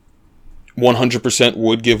 you 100%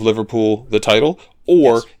 would give Liverpool the title,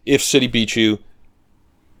 or yes. If City beat you,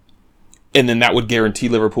 and then that would guarantee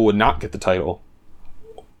Liverpool would not get the title,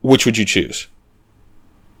 which would you choose?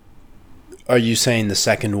 Are you saying the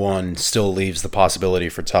second one still leaves the possibility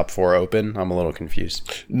for top 4 open? I'm a little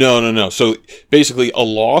confused. No. So, basically, a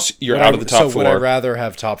loss, you're out of the top 4. So, would I rather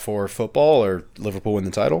have top 4 football or Liverpool win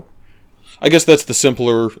the title? I guess that's the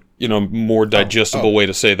simpler, more digestible way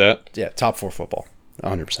to say that. Yeah, top 4 football,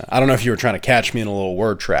 100%. I don't know if you were trying to catch me in a little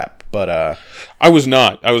word trap, but... I was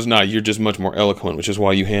not. You're just much more eloquent, which is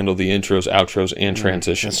why you handle the intros, outros, and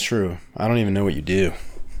transitions. That's true. I don't even know what you do.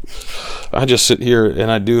 I just sit here and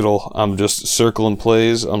I doodle. I'm just circling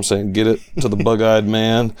plays. I'm saying get it to the bug-eyed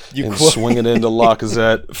man swing it into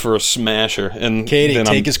Lacazette for a smasher. And Katie,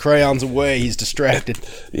 take his crayons away. He's distracted.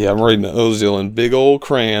 Yeah, I'm writing to Ozil in big old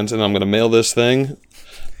crayons, and I'm going to mail this thing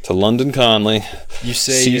to London Conley. You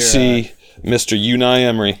say CC Mr. Unai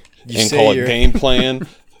Emery and call it game plan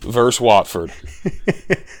versus Watford.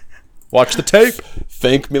 Watch the tape.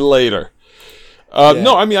 Thank me later.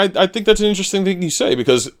 No, I mean, I think that's an interesting thing you say,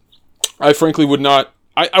 because I frankly would not...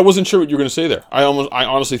 I wasn't sure what you were going to say there. I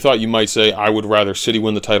honestly thought you might say, I would rather City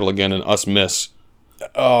win the title again and us miss.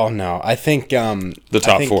 Oh, no. I think... the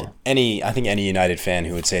top 4. I think any United fan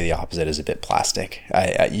who would say the opposite is a bit plastic.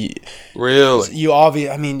 Really?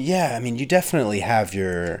 You definitely have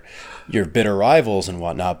your bitter rivals and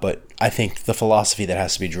whatnot, but I think the philosophy that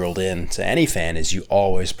has to be drilled into any fan is you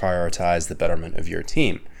always prioritize the betterment of your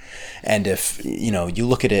team. And if, you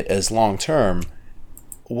look at it as long-term,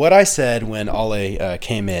 what I said when Ole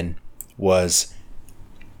came in was,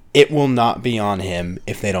 it will not be on him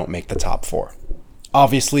if they don't make the top 4.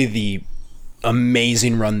 Obviously, the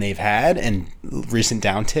amazing run they've had and recent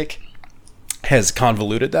downtick has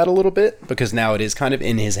convoluted that a little bit, because now it is kind of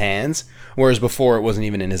in his hands, whereas before it wasn't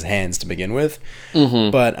even in his hands to begin with. Mm-hmm.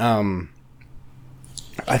 But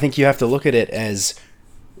I think you have to look at it as...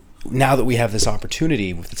 Now that we have this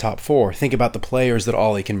opportunity with the top 4, think about the players that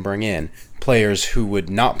Ole can bring in. Players who would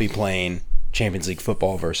not be playing Champions League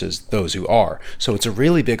football versus those who are. So it's a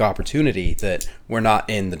really big opportunity that we're not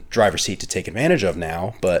in the driver's seat to take advantage of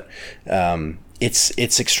now, but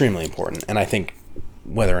it's extremely important. And I think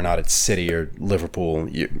whether or not it's City or Liverpool,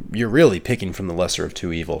 you're really picking from the lesser of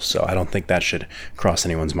two evils. So I don't think that should cross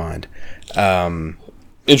anyone's mind.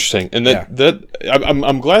 Interesting, and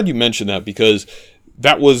I'm glad you mentioned that, because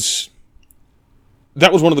that was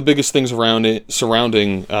one of the biggest things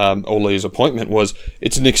surrounding Ole's appointment. Was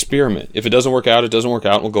it's an experiment. If it doesn't work out, it doesn't work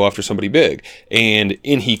out, and we'll go after somebody big. And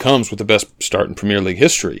in he comes with the best start in Premier League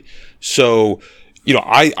history. So,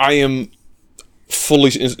 I am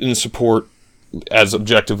fully in support, as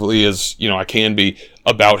objectively as I can be,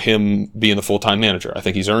 about him being the full-time manager. I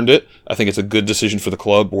think he's earned it. I think it's a good decision for the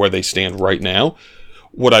club where they stand right now.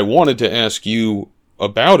 What I wanted to ask you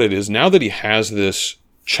about it is, now that he has this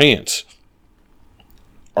chance,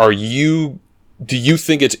 do you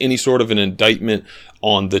think it's any sort of an indictment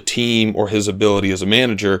on the team or his ability as a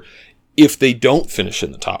manager if they don't finish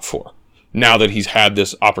in the top four, now that he's had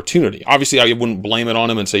this opportunity? Obviously, I wouldn't blame it on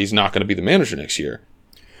him and say he's not going to be the manager next year.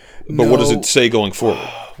 But what does it say going forward?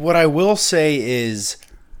 What I will say is,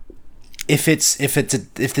 if this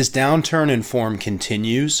downturn in form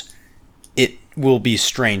continues, it will be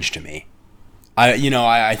strange to me.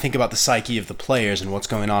 I think about the psyche of the players and what's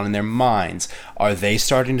going on in their minds. Are they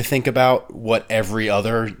starting to think about what every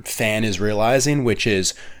other fan is realizing, which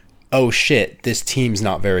is, oh shit, this team's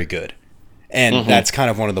not very good? And that's kind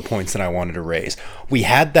of one of the points that I wanted to raise. We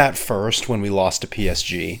had that first when we lost to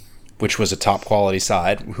PSG, which was a top quality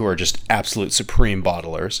side who are just absolute supreme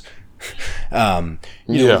bottlers.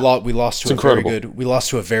 We lost to a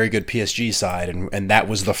very good PSG side, and that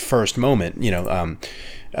was the first moment.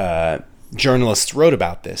 Journalists wrote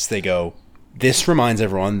about this. They go, this reminds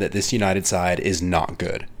everyone that this United side is not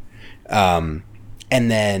good. And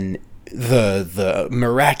then the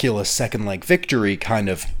miraculous second leg victory kind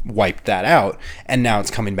of wiped that out, and now it's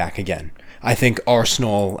coming back again. I think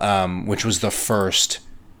Arsenal, which was the first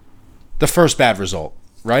bad result,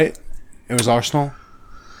 right? It was Arsenal.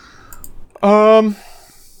 I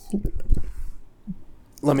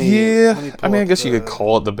mean, I guess you could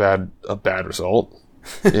call it a bad result.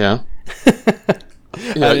 Yeah.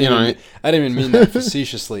 I didn't even mean that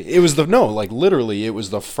facetiously. It was literally, it was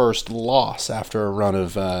the first loss after a run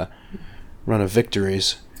of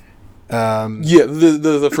victories.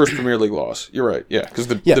 The first Premier League loss. You're right. Yeah, because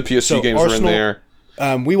the PSG games were in there.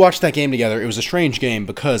 We watched that game together. It was a strange game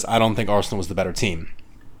because I don't think Arsenal was the better team.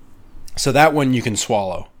 So that one you can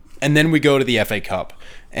swallow. And then we go to the FA Cup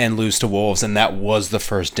and lose to Wolves, and that was the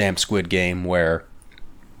first damp squid game where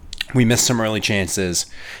we missed some early chances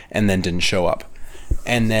and then didn't show up.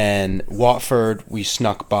 And then Watford, we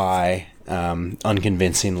snuck by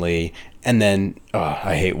unconvincingly. And then,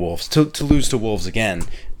 I hate Wolves. To lose to Wolves again,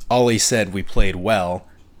 Ollie said we played well.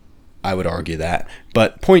 I would argue that.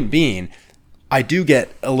 But point being, I do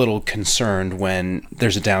get a little concerned when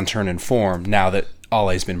there's a downturn in form now that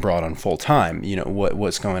Ole's been brought on full time.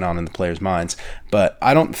 What's going on in the players' minds. But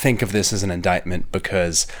I don't think of this as an indictment,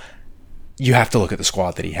 because you have to look at the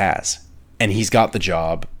squad that he has. And he's got the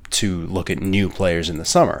job to look at new players in the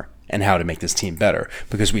summer and how to make this team better.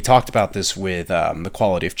 Because we talked about this with the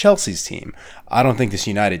quality of Chelsea's team. I don't think this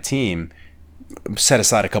United team, set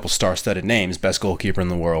aside a couple star-studded names, best goalkeeper in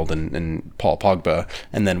the world and Paul Pogba,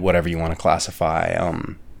 and then whatever you want to classify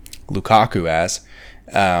Lukaku as,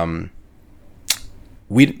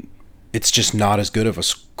 it's just not as good of a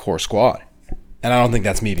core squad. And I don't think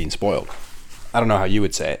that's me being spoiled. I don't know how you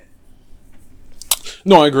would say it.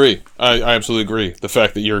 No, I agree. I absolutely agree. The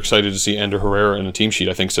fact that you're excited to see Ander Herrera in a team sheet,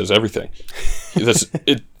 I think, says everything. That's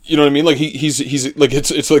it. You know what I mean? Like he's like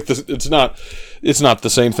it's like this. It's not the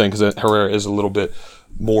same thing, because Herrera is a little bit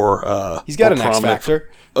more. He's got more an X factor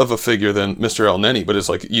of a figure than Mr. El Neni, but it's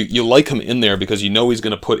like you like him in there because you know he's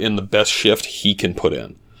going to put in the best shift he can put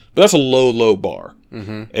in. But that's a low bar.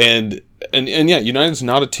 Mm-hmm. And yeah, United's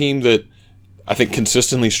not a team that I think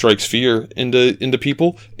consistently strikes fear into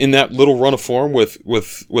people. In that little run of form with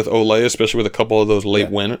Ole, especially with a couple of those late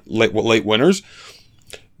winners,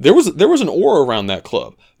 there was an aura around that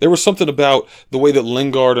club. There was something about the way that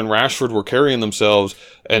Lingard and Rashford were carrying themselves,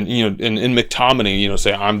 and and McTominay,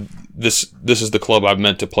 say this is the club I've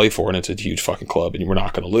meant to play for, and it's a huge fucking club, and we're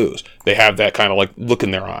not going to lose. They have that kind of like look in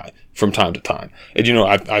their eye from time to time, and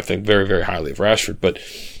I think very, very highly of Rashford, but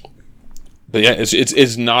yeah,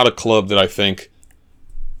 it's not a club that I think,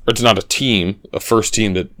 or it's not a team, a first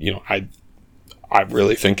team that I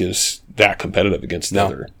really think is that competitive against the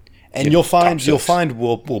other. And you'll find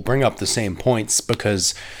we'll bring up the same points,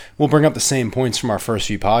 because we'll bring up the same points from our first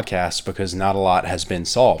few podcasts, because not a lot has been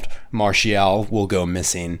solved. Martial will go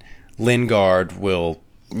missing. Lingard will,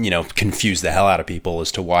 confuse the hell out of people as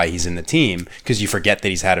to why he's in the team, because you forget that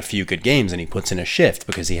he's had a few good games and he puts in a shift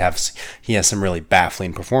because he has some really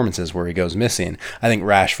baffling performances where he goes missing. I think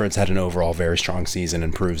Rashford's had an overall very strong season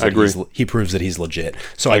and proves that he proves that he's legit.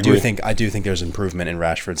 So I do think there's improvement in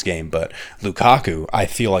Rashford's game, but Lukaku, I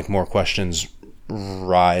feel like more questions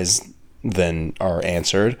rise than are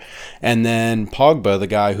answered. And then Pogba, the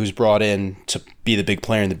guy who's brought in to be the big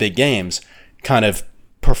player in the big games, kind of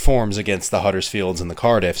performs against the Huddersfields and the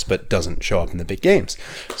Cardiffs, but doesn't show up in the big games.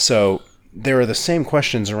 So there are the same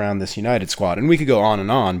questions around this United squad, and we could go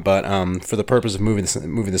on, but for the purpose of moving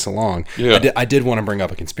this along, I did want to bring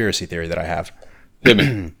up a conspiracy theory that I have. Hit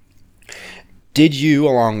me. Did you,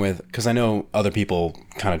 along with, because I know other people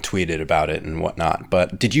kind of tweeted about it and whatnot,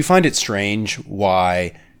 but did you find it strange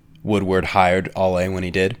why Woodward hired Ole when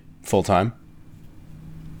he did, full-time?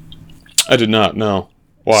 I did not, no.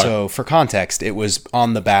 Why? So, for context, it was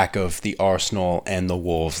on the back of the Arsenal and the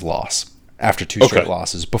Wolves loss after two straight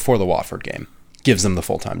losses before the Watford game. Gives them the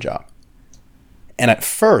full-time job. And at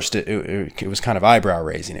first, it was kind of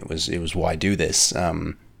eyebrow-raising. It was why do this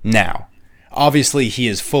now? Obviously, he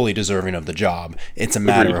is fully deserving of the job. It's a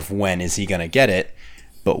matter of when is he going to get it.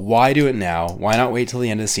 But why do it now? Why not wait till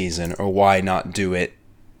the end of the season? Or why not do it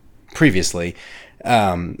previously,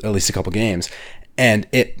 at least a couple games? And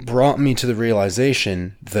it brought me to the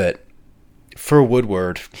realization that for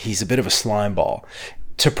Woodward, he's a bit of a slime ball.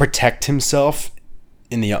 To protect himself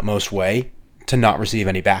in the utmost way, to not receive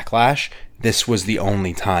any backlash, this was the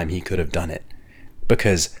only time he could have done it.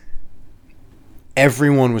 Because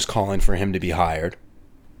everyone was calling for him to be hired,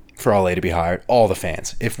 for Ole to be hired, all the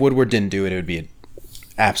fans. If Woodward didn't do it, it would be an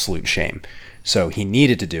absolute shame. So he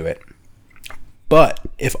needed to do it. But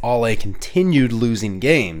if Ole continued losing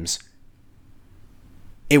games,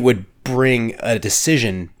 it would bring a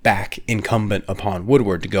decision back incumbent upon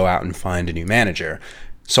Woodward to go out and find a new manager.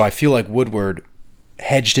 So I feel like Woodward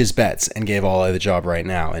hedged his bets and gave Ole the job right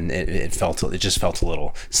now, and it just felt a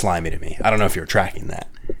little slimy to me. I don't know if you're tracking that.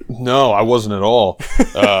 No, I wasn't at all.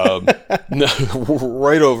 No,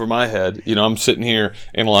 right over my head. I'm sitting here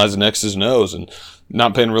analyzing X's and O's and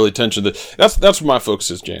not paying really attention to that's where my focus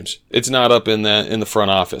is, James. It's not up in the front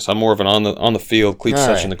office. I'm more of an on the field, cleats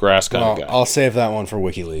touching the grass kind of guy. I'll save that one for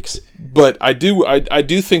WikiLeaks. But I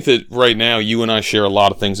do think that right now you and I share a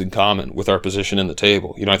lot of things in common with our position in the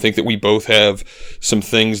table. I think that we both have some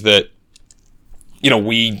things that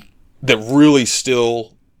that really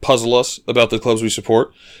still puzzle us about the clubs we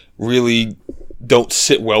support, really don't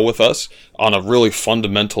sit well with us on a really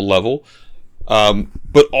fundamental level.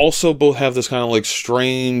 But also both have this kind of like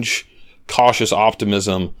strange, cautious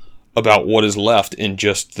optimism about what is left in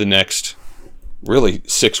just the next, really,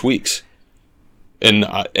 6 weeks, and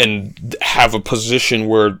have a position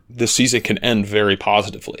where the season can end very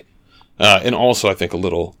positively, and also I think a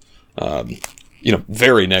little,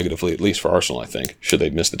 very negatively, at least for Arsenal. I think should they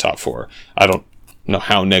miss the top four, I don't know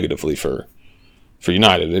how negatively for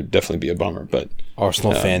United. It'd definitely be a bummer, but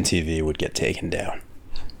Arsenal fan TV would get taken down.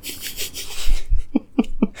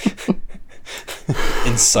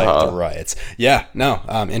 Incite the riots. Yeah, no,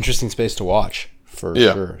 interesting space to watch for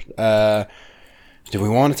sure. Do we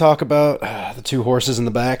want to talk about the two horses in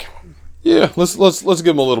the back? Yeah, let's give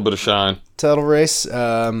them a little bit of shine. Title race.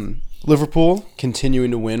 Liverpool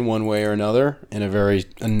continuing to win one way or another in a very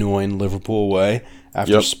annoying Liverpool way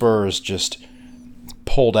after Spurs just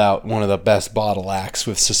pulled out one of the best bottle acts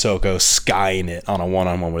with Sissoko skying it on a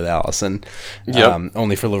one-on-one with Alisson.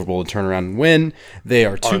 Only for Liverpool to turn around and win. They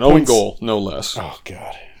are 2 points. Own goal, no less. Oh,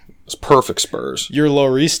 God. It's perfect Spurs. Your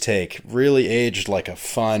Lloris take really aged like a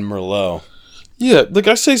fine Merlot. Yeah, like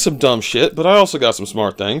I say some dumb shit, but I also got some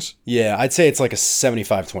smart things. Yeah, I'd say it's like a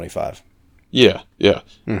 75-25. Yeah.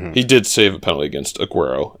 Mm-hmm. He did save a penalty against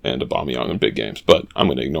Aguero and Aubameyang in big games, but I'm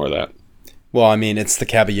going to ignore that. Well, I mean, it's the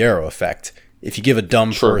Caballero effect. If you give a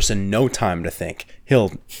dumb person no time to think,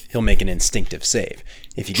 he'll make an instinctive save.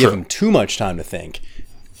 If you give him too much time to think,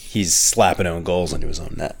 he's slapping own goals into his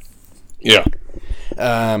own net. Yeah.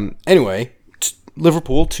 Anyway,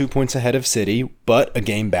 Liverpool 2 points ahead of City, but a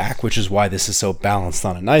game back, which is why this is so balanced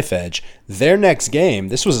on a knife edge. Their next game,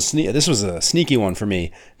 this was a sneaky one for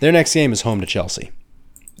me. Their next game is home to Chelsea.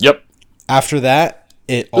 Yep. After that,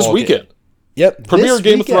 this weekend. Premiere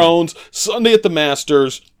Game of Thrones, Sunday at the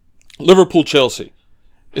Masters. Liverpool-Chelsea.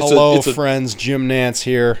 Hello, friends. Jim Nance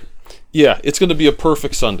here. Yeah, it's going to be a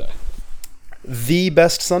perfect Sunday. The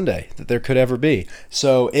best Sunday that there could ever be.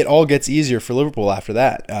 So it all gets easier for Liverpool after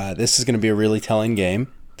that. This is going to be a really telling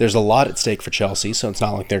game. There's a lot at stake for Chelsea, so it's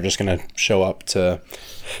not like they're just going to show up to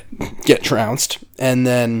get trounced. And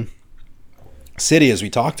then City, as we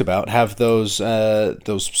talked about, have those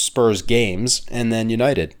Spurs games, and then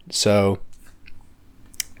United. So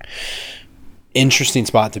interesting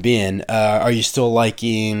spot to be in. Are you still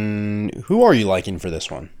liking? Who are you liking for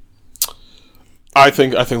this one? I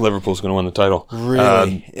think Liverpool's going to win the title.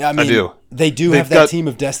 Really? I do. They do have that team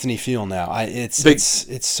of destiny feel now. It's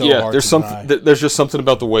so hard. There's just something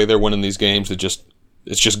about the way they're winning these games that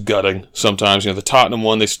it's just gutting sometimes. The Tottenham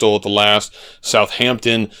one, they stole at the last.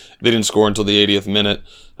 Southampton, they didn't score until the 80th minute.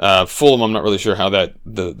 Fulham, I'm not really sure how that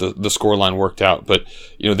the score line worked out, but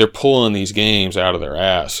they're pulling these games out of their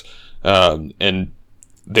ass. And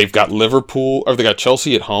they've got they got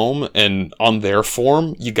Chelsea at home, and on their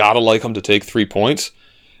form, you gotta like them to take 3 points.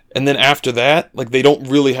 And then after that, they don't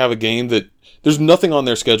really have a game there's nothing on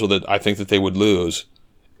their schedule that I think that they would lose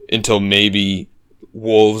until maybe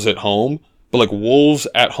Wolves at home. But Wolves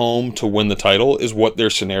at home to win the title is what their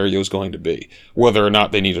scenario is going to be. Whether or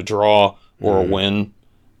not they need a draw or a win,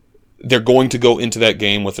 they're going to go into that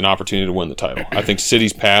game with an opportunity to win the title. I think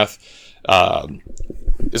City's path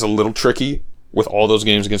is a little tricky with all those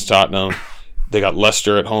games against Tottenham. They got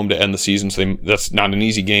Leicester at home to end the season, so that's not an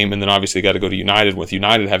easy game. And then obviously they got to go to United, with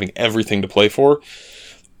United having everything to play for.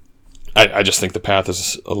 I just think the path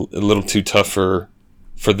is a little too tough for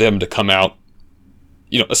them to come out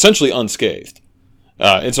essentially unscathed.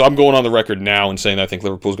 And so I'm going on the record now and saying that I think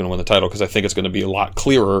Liverpool's going to win the title, because I think it's going to be a lot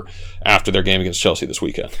clearer after their game against Chelsea this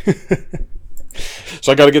weekend.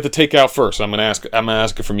 So I got to get the takeout first. I'm going to ask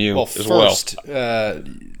it from you as well.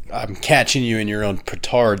 I'm catching you in your own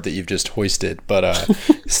petard that you've just hoisted, but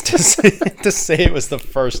to say it was the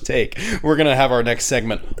first take, we're going to have our next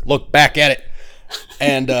segment, Look Back at It.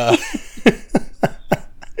 And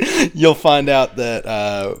you'll find out that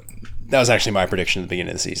that was actually my prediction at the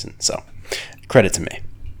beginning of the season. So credit to me.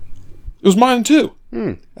 It was mine too.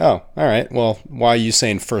 Oh, all right. Well, why are you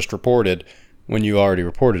saying first reported when you already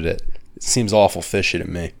reported it? It seems awful fishy to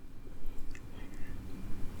me.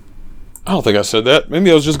 I don't think I said that.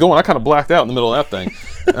 Maybe I was just going. I kind of blacked out in the middle of that thing.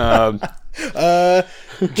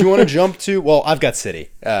 Do you want to jump to? Well, I've got City.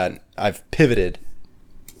 I've pivoted.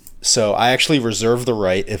 So I actually reserve the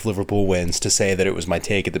right, if Liverpool wins, to say that it was my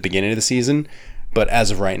take at the beginning of the season. But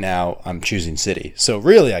as of right now, I'm choosing City. So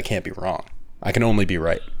really, I can't be wrong. I can only be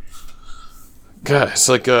right. God, it's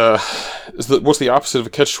what's the opposite of a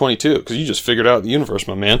catch-22? Because you just figured out the universe,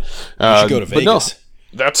 my man. You should go to Vegas. No,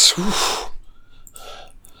 that's...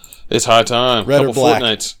 It's high time. Red or black?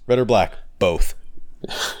 Fortnights. Red or black? Both.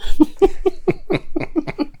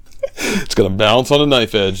 It's going to bounce on a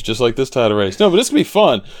knife edge, just like this title race. No, but it's going to be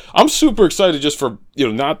fun. I'm super excited just for,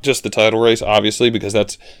 not just the title race, obviously, because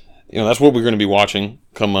that's what we're going to be watching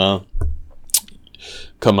come May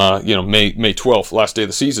 12th, last day of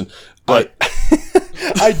the season. But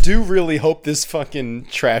I do really hope this fucking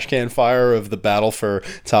trash can fire of the battle for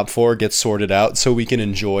top 4 gets sorted out so we can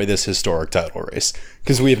enjoy this historic title race,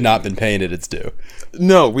 because we have not been paying it its due.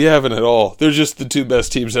 No, we haven't at all. They're just the two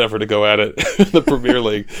best teams ever to go at it in the Premier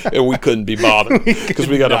League, and we couldn't be bothered because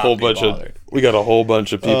we got a whole bunch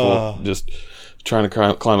of people just trying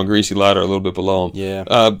to climb a greasy ladder a little bit below them.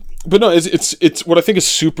 Yeah. But no, it's what I think is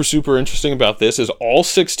super, super interesting about this is all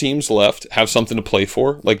 6 teams left have something to play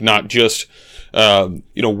for, not just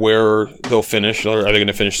where they'll finish, or are they going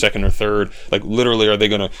to finish second or third? Literally, are they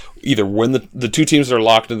going to either win the 2 teams that are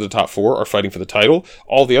locked into the top 4 are fighting for the title?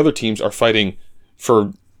 All the other teams are fighting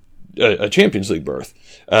for a Champions League berth.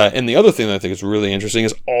 And the other thing that I think is really interesting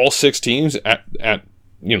is all 6 teams at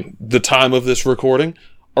the time of this recording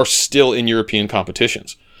are still in European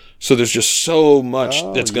competitions. So there's just so much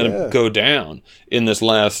that's going to go down in this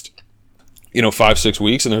last 5-6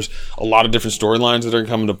 weeks, and there's a lot of different storylines that are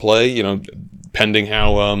coming to play, pending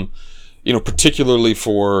how particularly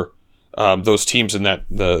for those teams in that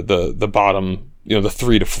the bottom, the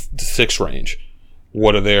 3 to 6 range,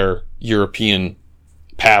 what are their European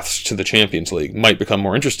paths to the Champions League might become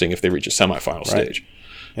more interesting if they reach a semifinal stage.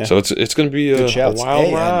 Yeah. So it's going to be a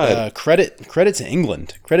wild ride. And, credit to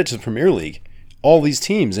England, credit to the Premier League, all these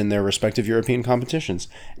teams in their respective European competitions,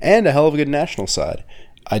 and a hell of a good national side.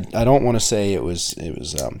 I don't want to say it was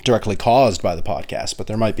directly caused by the podcast, but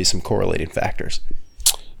there might be some correlating factors.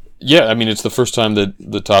 Yeah, I mean, it's the first time that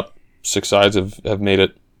the top 6 sides have made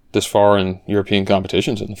it this far in European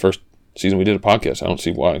competitions. In the first season we did a podcast, I don't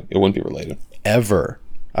see why it wouldn't be related. Ever.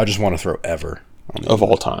 I just want to throw ever on of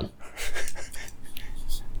all time.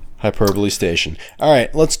 Hyperbole Station. All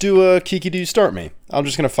right, let's do a Kiki, do you start me? I'm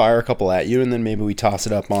just going to fire a couple at you, and then maybe we toss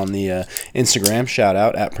it up on the Instagram, shout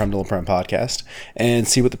out at Prem de la Prem Podcast, and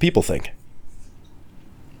see what the people think.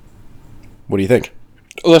 What do you think?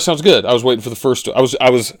 Oh, that sounds good. I was waiting for the first. I was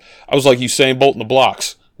like Usain Bolt in the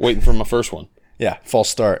blocks, waiting for my first one. Yeah, false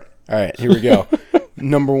start. All right, here we go.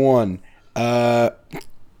 Number one.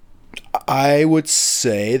 I would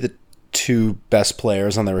say the two best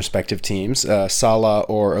players on their respective teams, Salah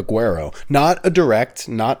or Aguero. Not a direct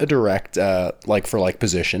like for like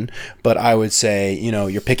position, but I would say,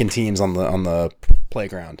 you're picking teams on the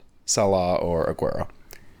playground. Salah or Aguero.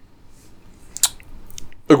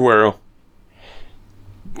 Aguero.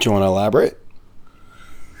 Do you want to elaborate?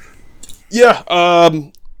 Yeah,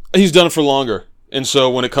 he's done it for longer. And so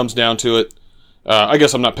when it comes down to it, I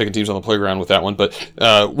guess I'm not picking teams on the playground with that one, but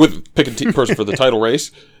with picking person for the title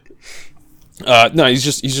race, no, he's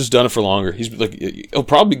just done it for longer. He'll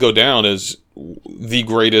probably go down as the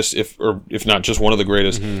greatest, if not just one of the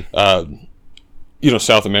greatest,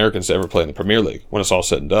 South Americans to ever play in the Premier League when it's all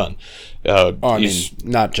said and done.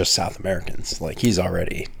 Not just South Americans. Like, he's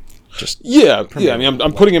already just yeah. I mean,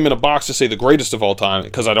 I'm putting him in a box to say the greatest of all time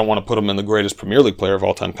because I don't want to put him in the greatest Premier League player of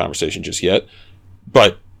all time conversation just yet,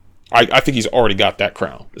 but. I think he's already got that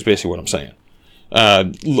crown, is basically what I'm saying.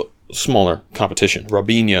 Smaller competition.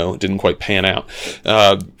 Robinho didn't quite pan out.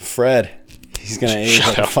 Fred. He's going to age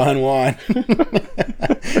like fine wine.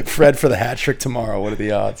 Fred for the hat trick tomorrow. What are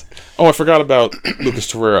the odds? Oh, I forgot about Lucas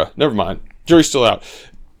Torreira. Never mind. Jury's still out.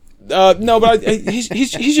 No, but he's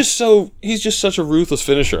just such a ruthless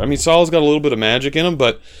finisher. I mean, Salah's got a little bit of magic in him,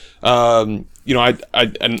 but I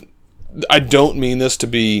don't mean this to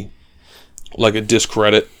be like a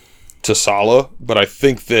discredit to Salah, but I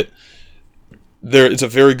think that it's a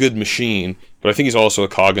very good machine, but I think he's also a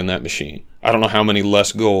cog in that machine. I don't know how many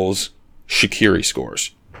less goals Shaqiri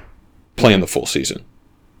scores playing the full season.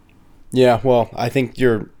 Yeah, well, I think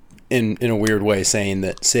you're in a weird way saying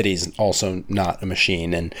that City's also not a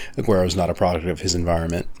machine and Aguero's not a product of his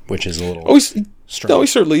environment, which is a little strange. No, he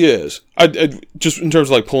certainly is. I just in terms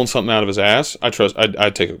of like pulling something out of his ass, I'd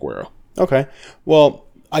take Aguero. Okay. Well,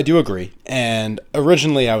 I do agree. And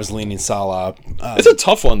originally I was leaning Salah. It's a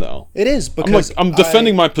tough one, though. It is, because I'm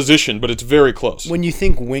defending my position, but it's very close. When you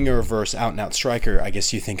think winger versus out-and-out striker, I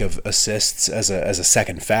guess you think of assists as a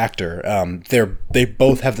second factor. They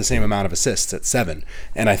both have the same amount of assists at 7.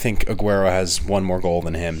 And I think Aguero has one more goal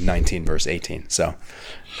than him, 19 versus 18. So,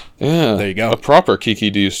 yeah, there you go. A proper Kiki,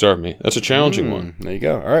 do you start me? That's a challenging one. There you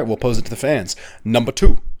go. All right, we'll pose it to the fans. Number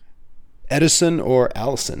 2, Edison or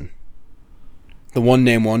Alisson? The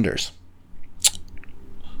one-name wonders.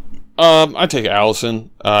 I take Alisson.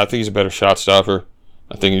 I think he's a better shot stopper.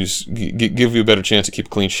 I think he's give you a better chance to keep a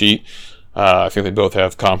clean sheet. I think they both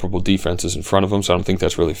have comparable defenses in front of them, so I don't think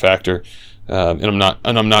that's really a factor. And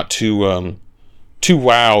I'm not too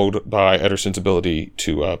wowed by Ederson's ability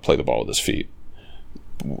to play the ball with his feet.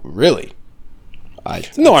 Really?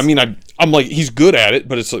 I'm like he's good at it,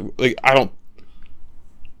 but it's like I don't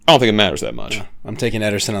think it matters that much. Yeah, I'm taking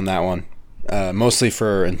Ederson on that one. Mostly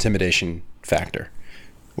for intimidation factor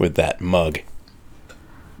with that mug.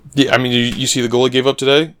 Yeah, I mean, you see the goal he gave up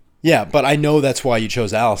today? Yeah, but I know that's why you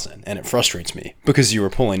chose Alisson, and it frustrates me because you were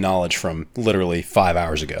pulling knowledge from literally 5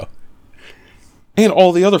 hours ago. And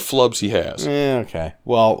all the other flubs he has. Okay.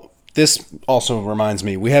 Well, this also reminds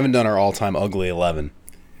me, we haven't done our all-time ugly 11.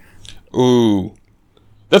 Ooh.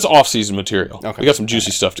 That's off-season material. Okay. We got some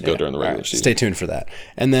juicy stuff to go during the regular season. Stay tuned for that.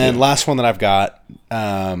 And then last one that I've got,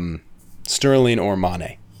 Sterling or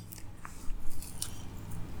Mane?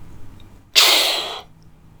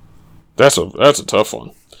 That's a tough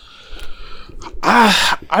one.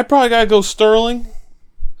 I probably gotta go Sterling,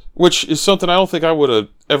 which is something I don't think I would have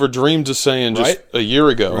ever dreamed of saying just a year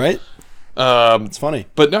ago. Right? It's funny.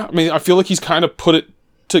 But no, I mean, I feel like he's kind of put it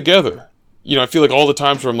together. I feel like all the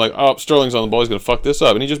times where I'm like, oh, Sterling's on the ball, he's gonna fuck this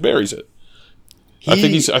up, and he just buries it. I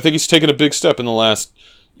think he's taken a big step in the last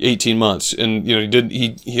 18 months, and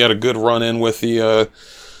he had a good run in with the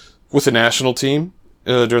national team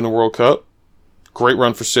during the World Cup. Great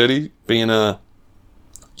run for City, being a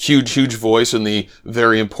huge voice in the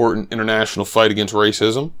very important international fight against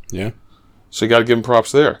racism. Yeah. So you got to give him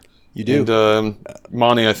props there. You do. And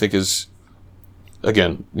Mane, I think, is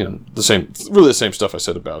again, the same stuff I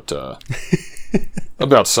said about Salah,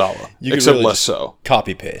 except really less so.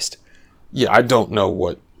 Copy paste. Yeah, I don't know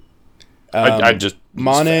what. I just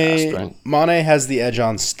Mane. Fast, right? Mane has the edge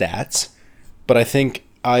on stats, but I think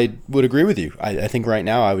I would agree with you. I think right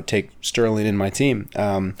now I would take Sterling in my team.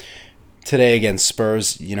 Today against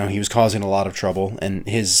Spurs, he was causing a lot of trouble, and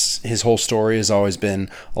his whole story has always been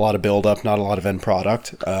a lot of build-up, not a lot of end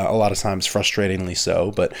product. A lot of times, frustratingly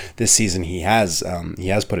so. But this season, he has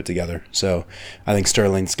put it together. So I think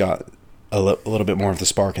Sterling's got a little bit more of the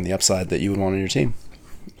spark and the upside that you would want on your team.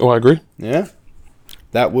 Oh, I agree. Yeah.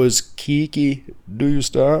 That was Kiki. Do you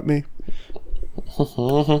start me?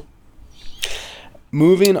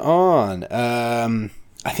 Moving on.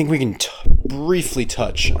 I think we can briefly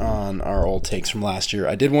touch on our old takes from last year.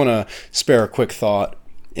 I did want to spare a quick thought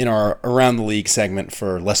in our Around the League segment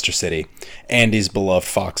for Leicester City, Andy's beloved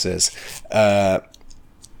Foxes.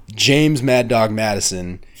 James Mad Dog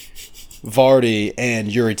Madison, Vardy,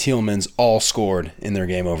 and Yuri Tielemans all scored in their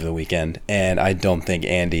game over the weekend, and I don't think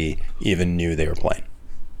Andy even knew they were playing.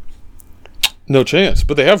 No chance,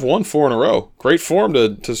 but they have won 4 in a row. Great form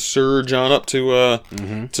to surge on up to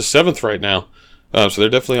seventh right now. So they're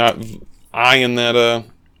definitely eyeing that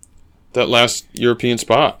last European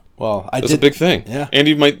spot. Well, that's a big thing. Yeah,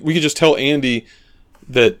 Andy we could just tell Andy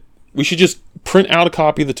that we should just print out a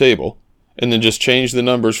copy of the table and then just change the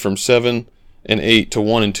numbers from 7 and 8 to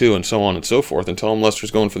 1 and 2 and so on and so forth and tell him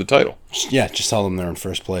Leicester's going for the title. Yeah, just tell them they're in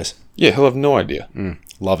first place. Yeah, he'll have no idea.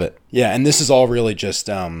 Love it. Yeah, and this is all really just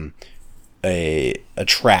a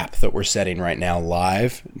trap that we're setting right now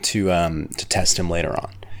live to test him later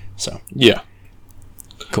on. So yeah,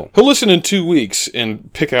 cool. He'll listen in 2 weeks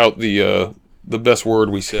and pick out the best word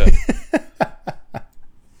we said.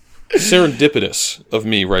 Serendipitous of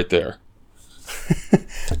me right there.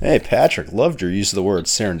 Hey, Patrick, loved your use of the word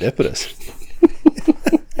serendipitous.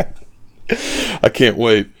 I can't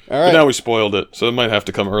wait. All right. But now we spoiled it, so it might have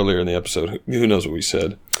to come earlier in the episode. Who knows what we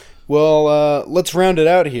said? Well, let's round it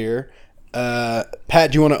out here.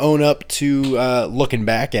 Pat, do you want to own up to looking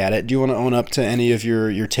back at it? Do you want to own up to any of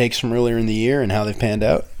your takes from earlier in the year and how they've panned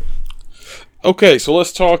out? Okay, so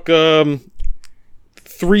let's talk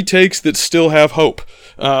 3 takes that still have hope.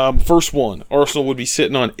 First one, Arsenal would be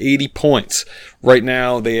sitting on 80 points. Right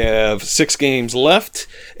now, they have 6 games left,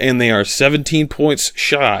 and they are 17 points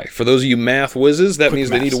shy. For those of you math whizzes, that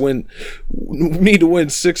means they need to win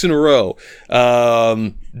 6 in a row.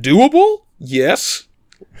 Doable? Yes.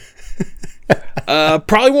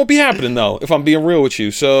 Probably won't be happening, though, if I'm being real with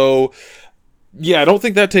you. So, yeah, I don't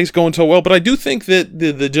think that take's going so well, but I do think that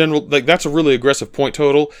the general, that's a really aggressive point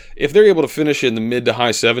total. If they're able to finish in the mid to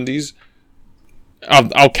high 70s,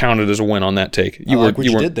 I'll count it as a win on that take. You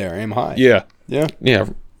did there. Aim high. Yeah. Yeah.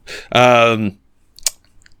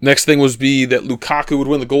 Next thing would be that Lukaku would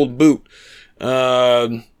win the Golden Boot.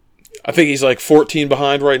 I think he's like 14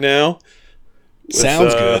 behind right now.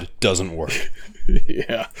 Sounds good. Doesn't work.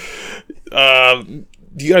 Yeah. Do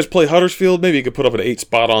you guys play Huddersfield? Maybe you could put up an 8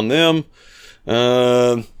 spot on them.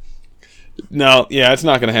 No, yeah, it's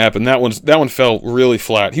not going to happen. That one fell really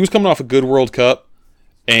flat. He was coming off a good World Cup,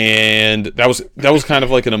 and that was kind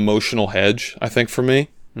of like an emotional hedge, I think, for me.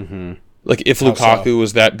 Mm-hmm. Like, if Lukaku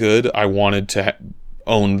was that good, I wanted to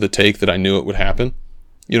own the take that I knew it would happen.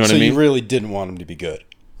 You know what I mean? So you really didn't want him to be good?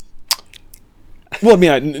 Well, I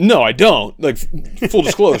mean, no, I don't. Like, full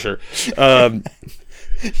disclosure.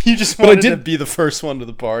 You just wanted to be the first one to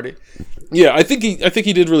the party. Yeah, I think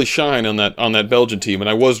he did really shine on that Belgian team, and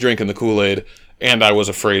I was drinking the Kool-Aid, and I was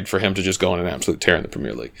afraid for him to just go on an absolute tear in the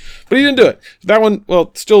Premier League. But he didn't do it. That one,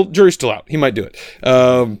 well, jury's still out. He might do it.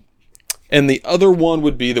 And the other one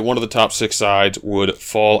would be that one of the top 6 sides would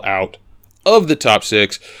fall out of the top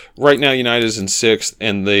 6. Right now, United is in 6th,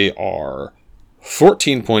 and they are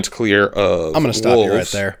 14 points clear of I'm going to stop you right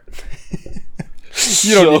there.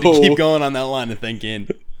 You don't need to keep going on that line of thinking.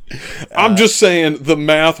 I'm just saying the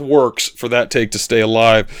math works for that take to stay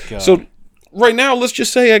alive. God. So right now, let's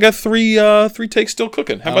just say I got three takes still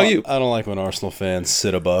cooking. How about you? I don't like when Arsenal fans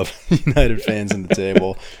sit above United fans in the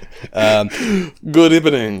table. Good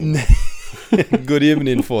evening. Good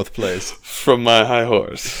evening, 4th place. From my high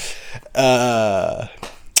horse.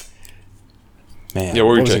 Man, yeah,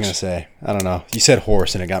 what was I going to say? I don't know. You said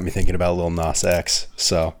horse, and it got me thinking about Lil Nas X.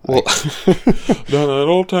 So, down that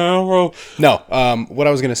old town road. No, what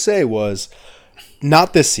I was going to say was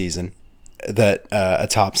not this season that a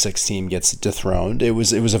top 6 team gets dethroned. It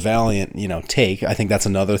was a valiant, take. I think that's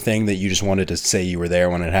another thing that you just wanted to say you were there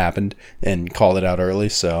when it happened and called it out early.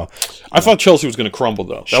 So, I thought Chelsea was going to crumble,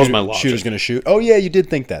 though. That was my logic. Shooter's going to shoot. Oh yeah, you did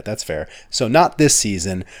think that. That's fair. So not this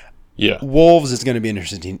season. Yeah, Wolves is going to be an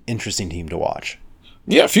interesting team to watch.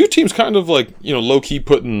 Yeah, a few teams kind of low-key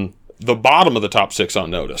putting the bottom of the top 6 on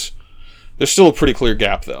notice. There's still a pretty clear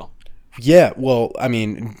gap, though. Yeah, well, I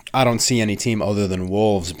mean, I don't see any team other than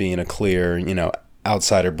Wolves being a clear,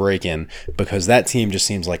 outsider break-in, because that team just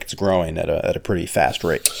seems like it's growing at a pretty fast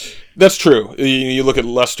rate. That's true. You look at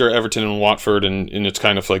Leicester, Everton, and Watford, and it's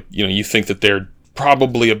kind of like, you think that they're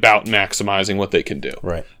probably about maximizing what they can do.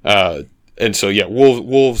 Right. And so, yeah,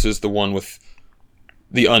 Wolves is the one with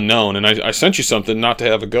the unknown. And I sent you something, not to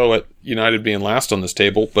have a go at United being last on this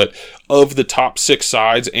table, but of the top 6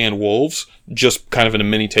 sides and Wolves, just kind of in a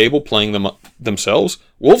mini table playing them themselves,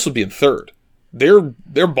 Wolves would be in 3rd.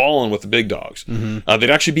 they're balling with the big dogs. They'd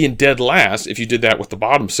actually be in dead last if you did that with the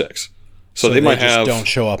bottom 6. So they might just have don't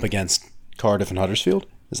show up against Cardiff and Huddersfield.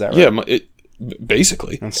 Is that right? Yeah,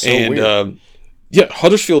 basically. That's so weird.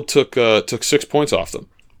 Huddersfield took 6 points off them.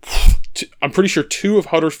 I'm pretty sure 2 of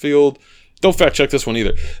Huddersfield. Don't fact check this one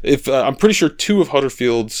either. I'm pretty sure 2 of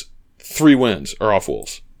Huddersfield's 3 wins are off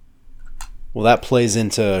Wolves. Well, that plays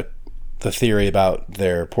into the theory about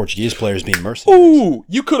their Portuguese players being mercenaries. Ooh,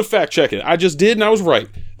 you could have fact checked it. I just did, and I was right.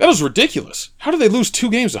 That was ridiculous. How did they lose 2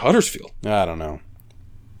 games to Huddersfield? I don't know.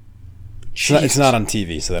 It's not on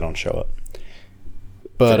TV, so they don't show it.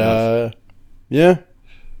 But yeah.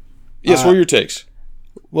 Yes, what are your takes?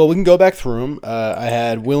 Well, we can go back through them. I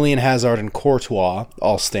had Willian, Hazard, and Courtois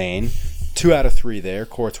all staying. 2 out of 3 there.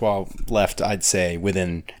 Courtois left, I'd say,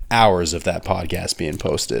 within hours of that podcast being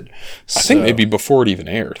posted. I think maybe before it even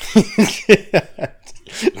aired.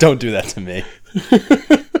 Don't do that to me.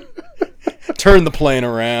 Turn the plane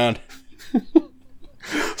around.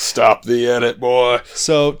 Stop the edit, boy.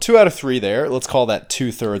 So 2 out of 3 there. Let's call that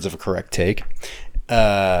 2/3 of a correct take.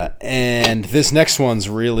 And this next one's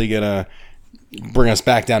really going to bring us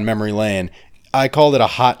back down memory lane. I called it a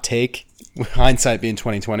hot take. Hindsight being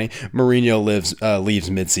 2020. Mourinho leaves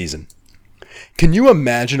mid-season. Can you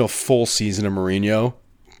imagine a full season of Mourinho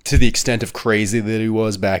to the extent of crazy that he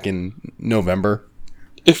was back in November?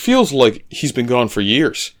 It feels like he's been gone for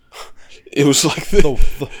years. It was like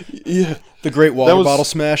the great water bottle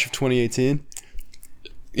smash of 2018.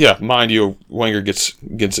 Yeah, mind you, Wenger gets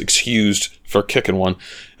excused for kicking one,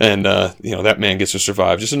 and that man gets to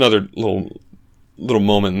survive. Just another little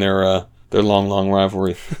moment in their long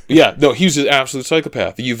rivalry. But yeah, no, he was an absolute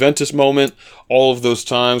psychopath. The Juventus moment, all of those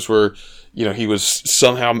times where he was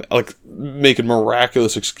somehow like making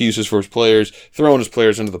miraculous excuses for his players, throwing his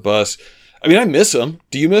players under the bus. I mean, I miss him.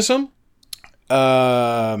 Do you miss him?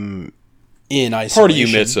 In isolation. Part of you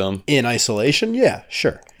miss him. In isolation? Yeah,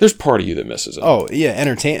 sure. There's part of you that misses him. Oh,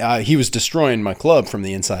 yeah, he was destroying my club from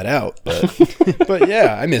the inside out. But, but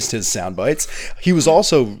yeah, I missed his sound bites. He was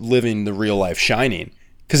also living the real life Shining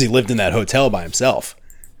because he lived in that hotel by himself.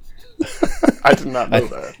 I did not know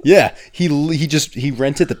that. Yeah, he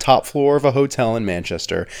rented the top floor of a hotel in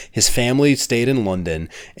Manchester. His family stayed in London,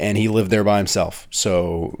 and he lived there by himself.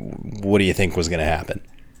 So what do you think was going to happen?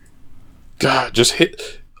 God,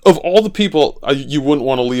 of all the people you wouldn't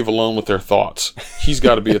want to leave alone with their thoughts, he's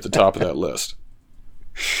got to be at the top of that list.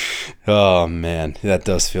 Oh man, that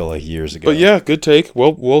does feel like years ago. But yeah, good take.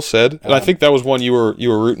 Well said. And I think that was one you were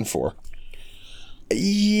rooting for.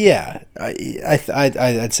 Yeah,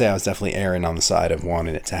 I'd say I was definitely erring on the side of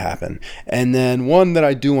wanting it to happen. And then one that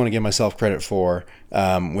I do want to give myself credit for,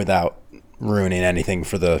 without ruining anything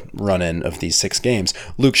for the run-in of these 6 games,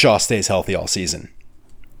 Luke Shaw stays healthy all season.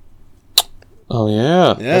 Oh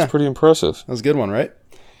yeah, that's pretty impressive. That was a good one, right?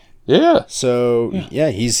 Yeah. So yeah,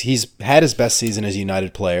 he's had his best season as a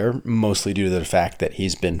United player, mostly due to the fact that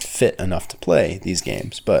he's been fit enough to play these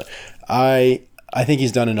games. But I think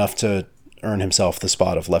he's done enough to earn himself the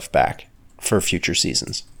spot of left back for future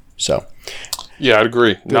seasons. So yeah, I'd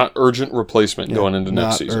agree. Not urgent replacement going into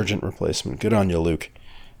next season. Not urgent replacement. Good on you, Luke.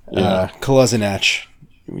 Yeah. Kolasinac,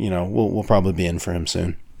 we'll probably be in for him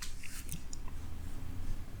soon.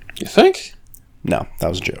 You think? No, that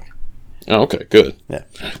was a joke. Oh, okay, good. Yeah.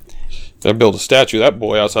 They'll build a statue of that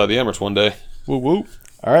boy outside the Emirates one day. Woo woo.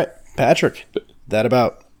 All right, Patrick. That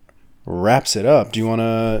about wraps it up. Do you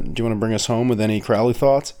wanna bring us home with any Crowley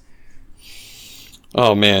thoughts?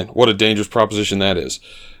 Oh man, what a dangerous proposition that is.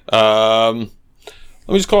 Let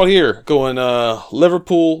me just call it here. Going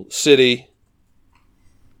Liverpool, City,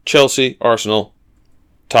 Chelsea, Arsenal,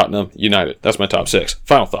 Tottenham, United. That's my top 6.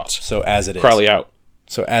 Final thoughts. So as it is. Crowley out.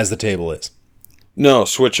 So as the table is. No,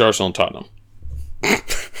 switch Arsenal and Tottenham.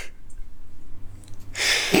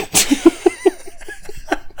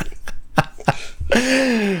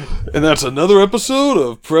 And that's another episode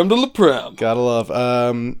of Prem de la Prem. Gotta love.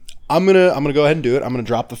 I'm gonna go ahead and do it. I'm gonna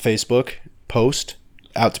drop the Facebook post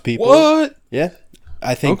out to people. What? Yeah,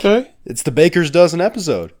 I think it's the Baker's Dozen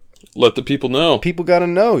episode. Let the people know. People gotta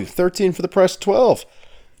know. 13 for the price of 12.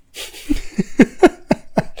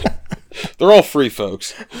 They're all free,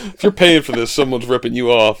 folks. If you're paying for this, someone's ripping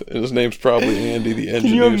you off, and his name's probably Andy, the engineer.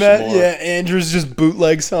 Can you imagine? Yeah, Andrew's just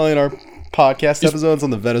bootleg selling our podcast episodes on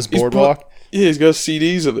the Venice Boardwalk. He's got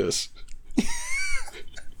CDs of this.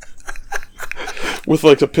 With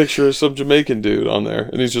like a picture of some Jamaican dude on there,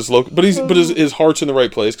 and he's just local. But his heart's in the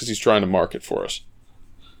right place because he's trying to market for us.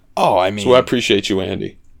 Oh, I mean, so I appreciate you,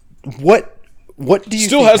 Andy. What do you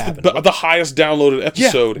still think has the highest downloaded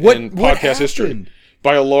episode in podcast history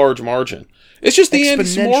by a large margin? It's just the Andy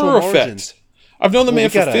Samora effect. I've known the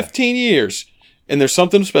man for 15 years. and there's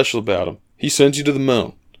something special about him. He sends you to the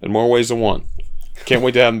moon in more ways than one. Can't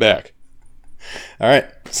wait to have him back. All right.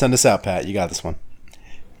 Send us out, Pat. You got this one.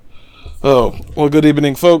 Oh, well, good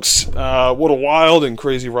evening, folks. What a wild and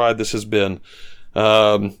crazy ride this has been.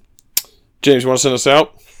 James, you want to send us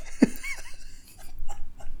out?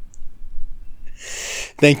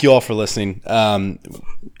 Thank you all for listening.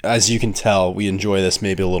 As you can tell, we enjoy this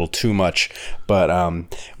maybe a little too much, but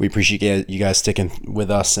we appreciate you guys sticking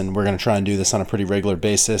with us, and we're going to try and do this on a pretty regular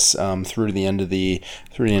basis through to the end of the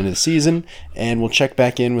season. And we'll check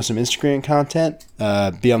back in with some Instagram content.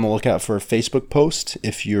 Be on the lookout for a Facebook post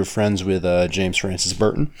if you're friends with James Francis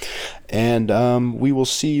Burton, and we will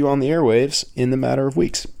see you on the airwaves in the matter of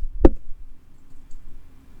weeks.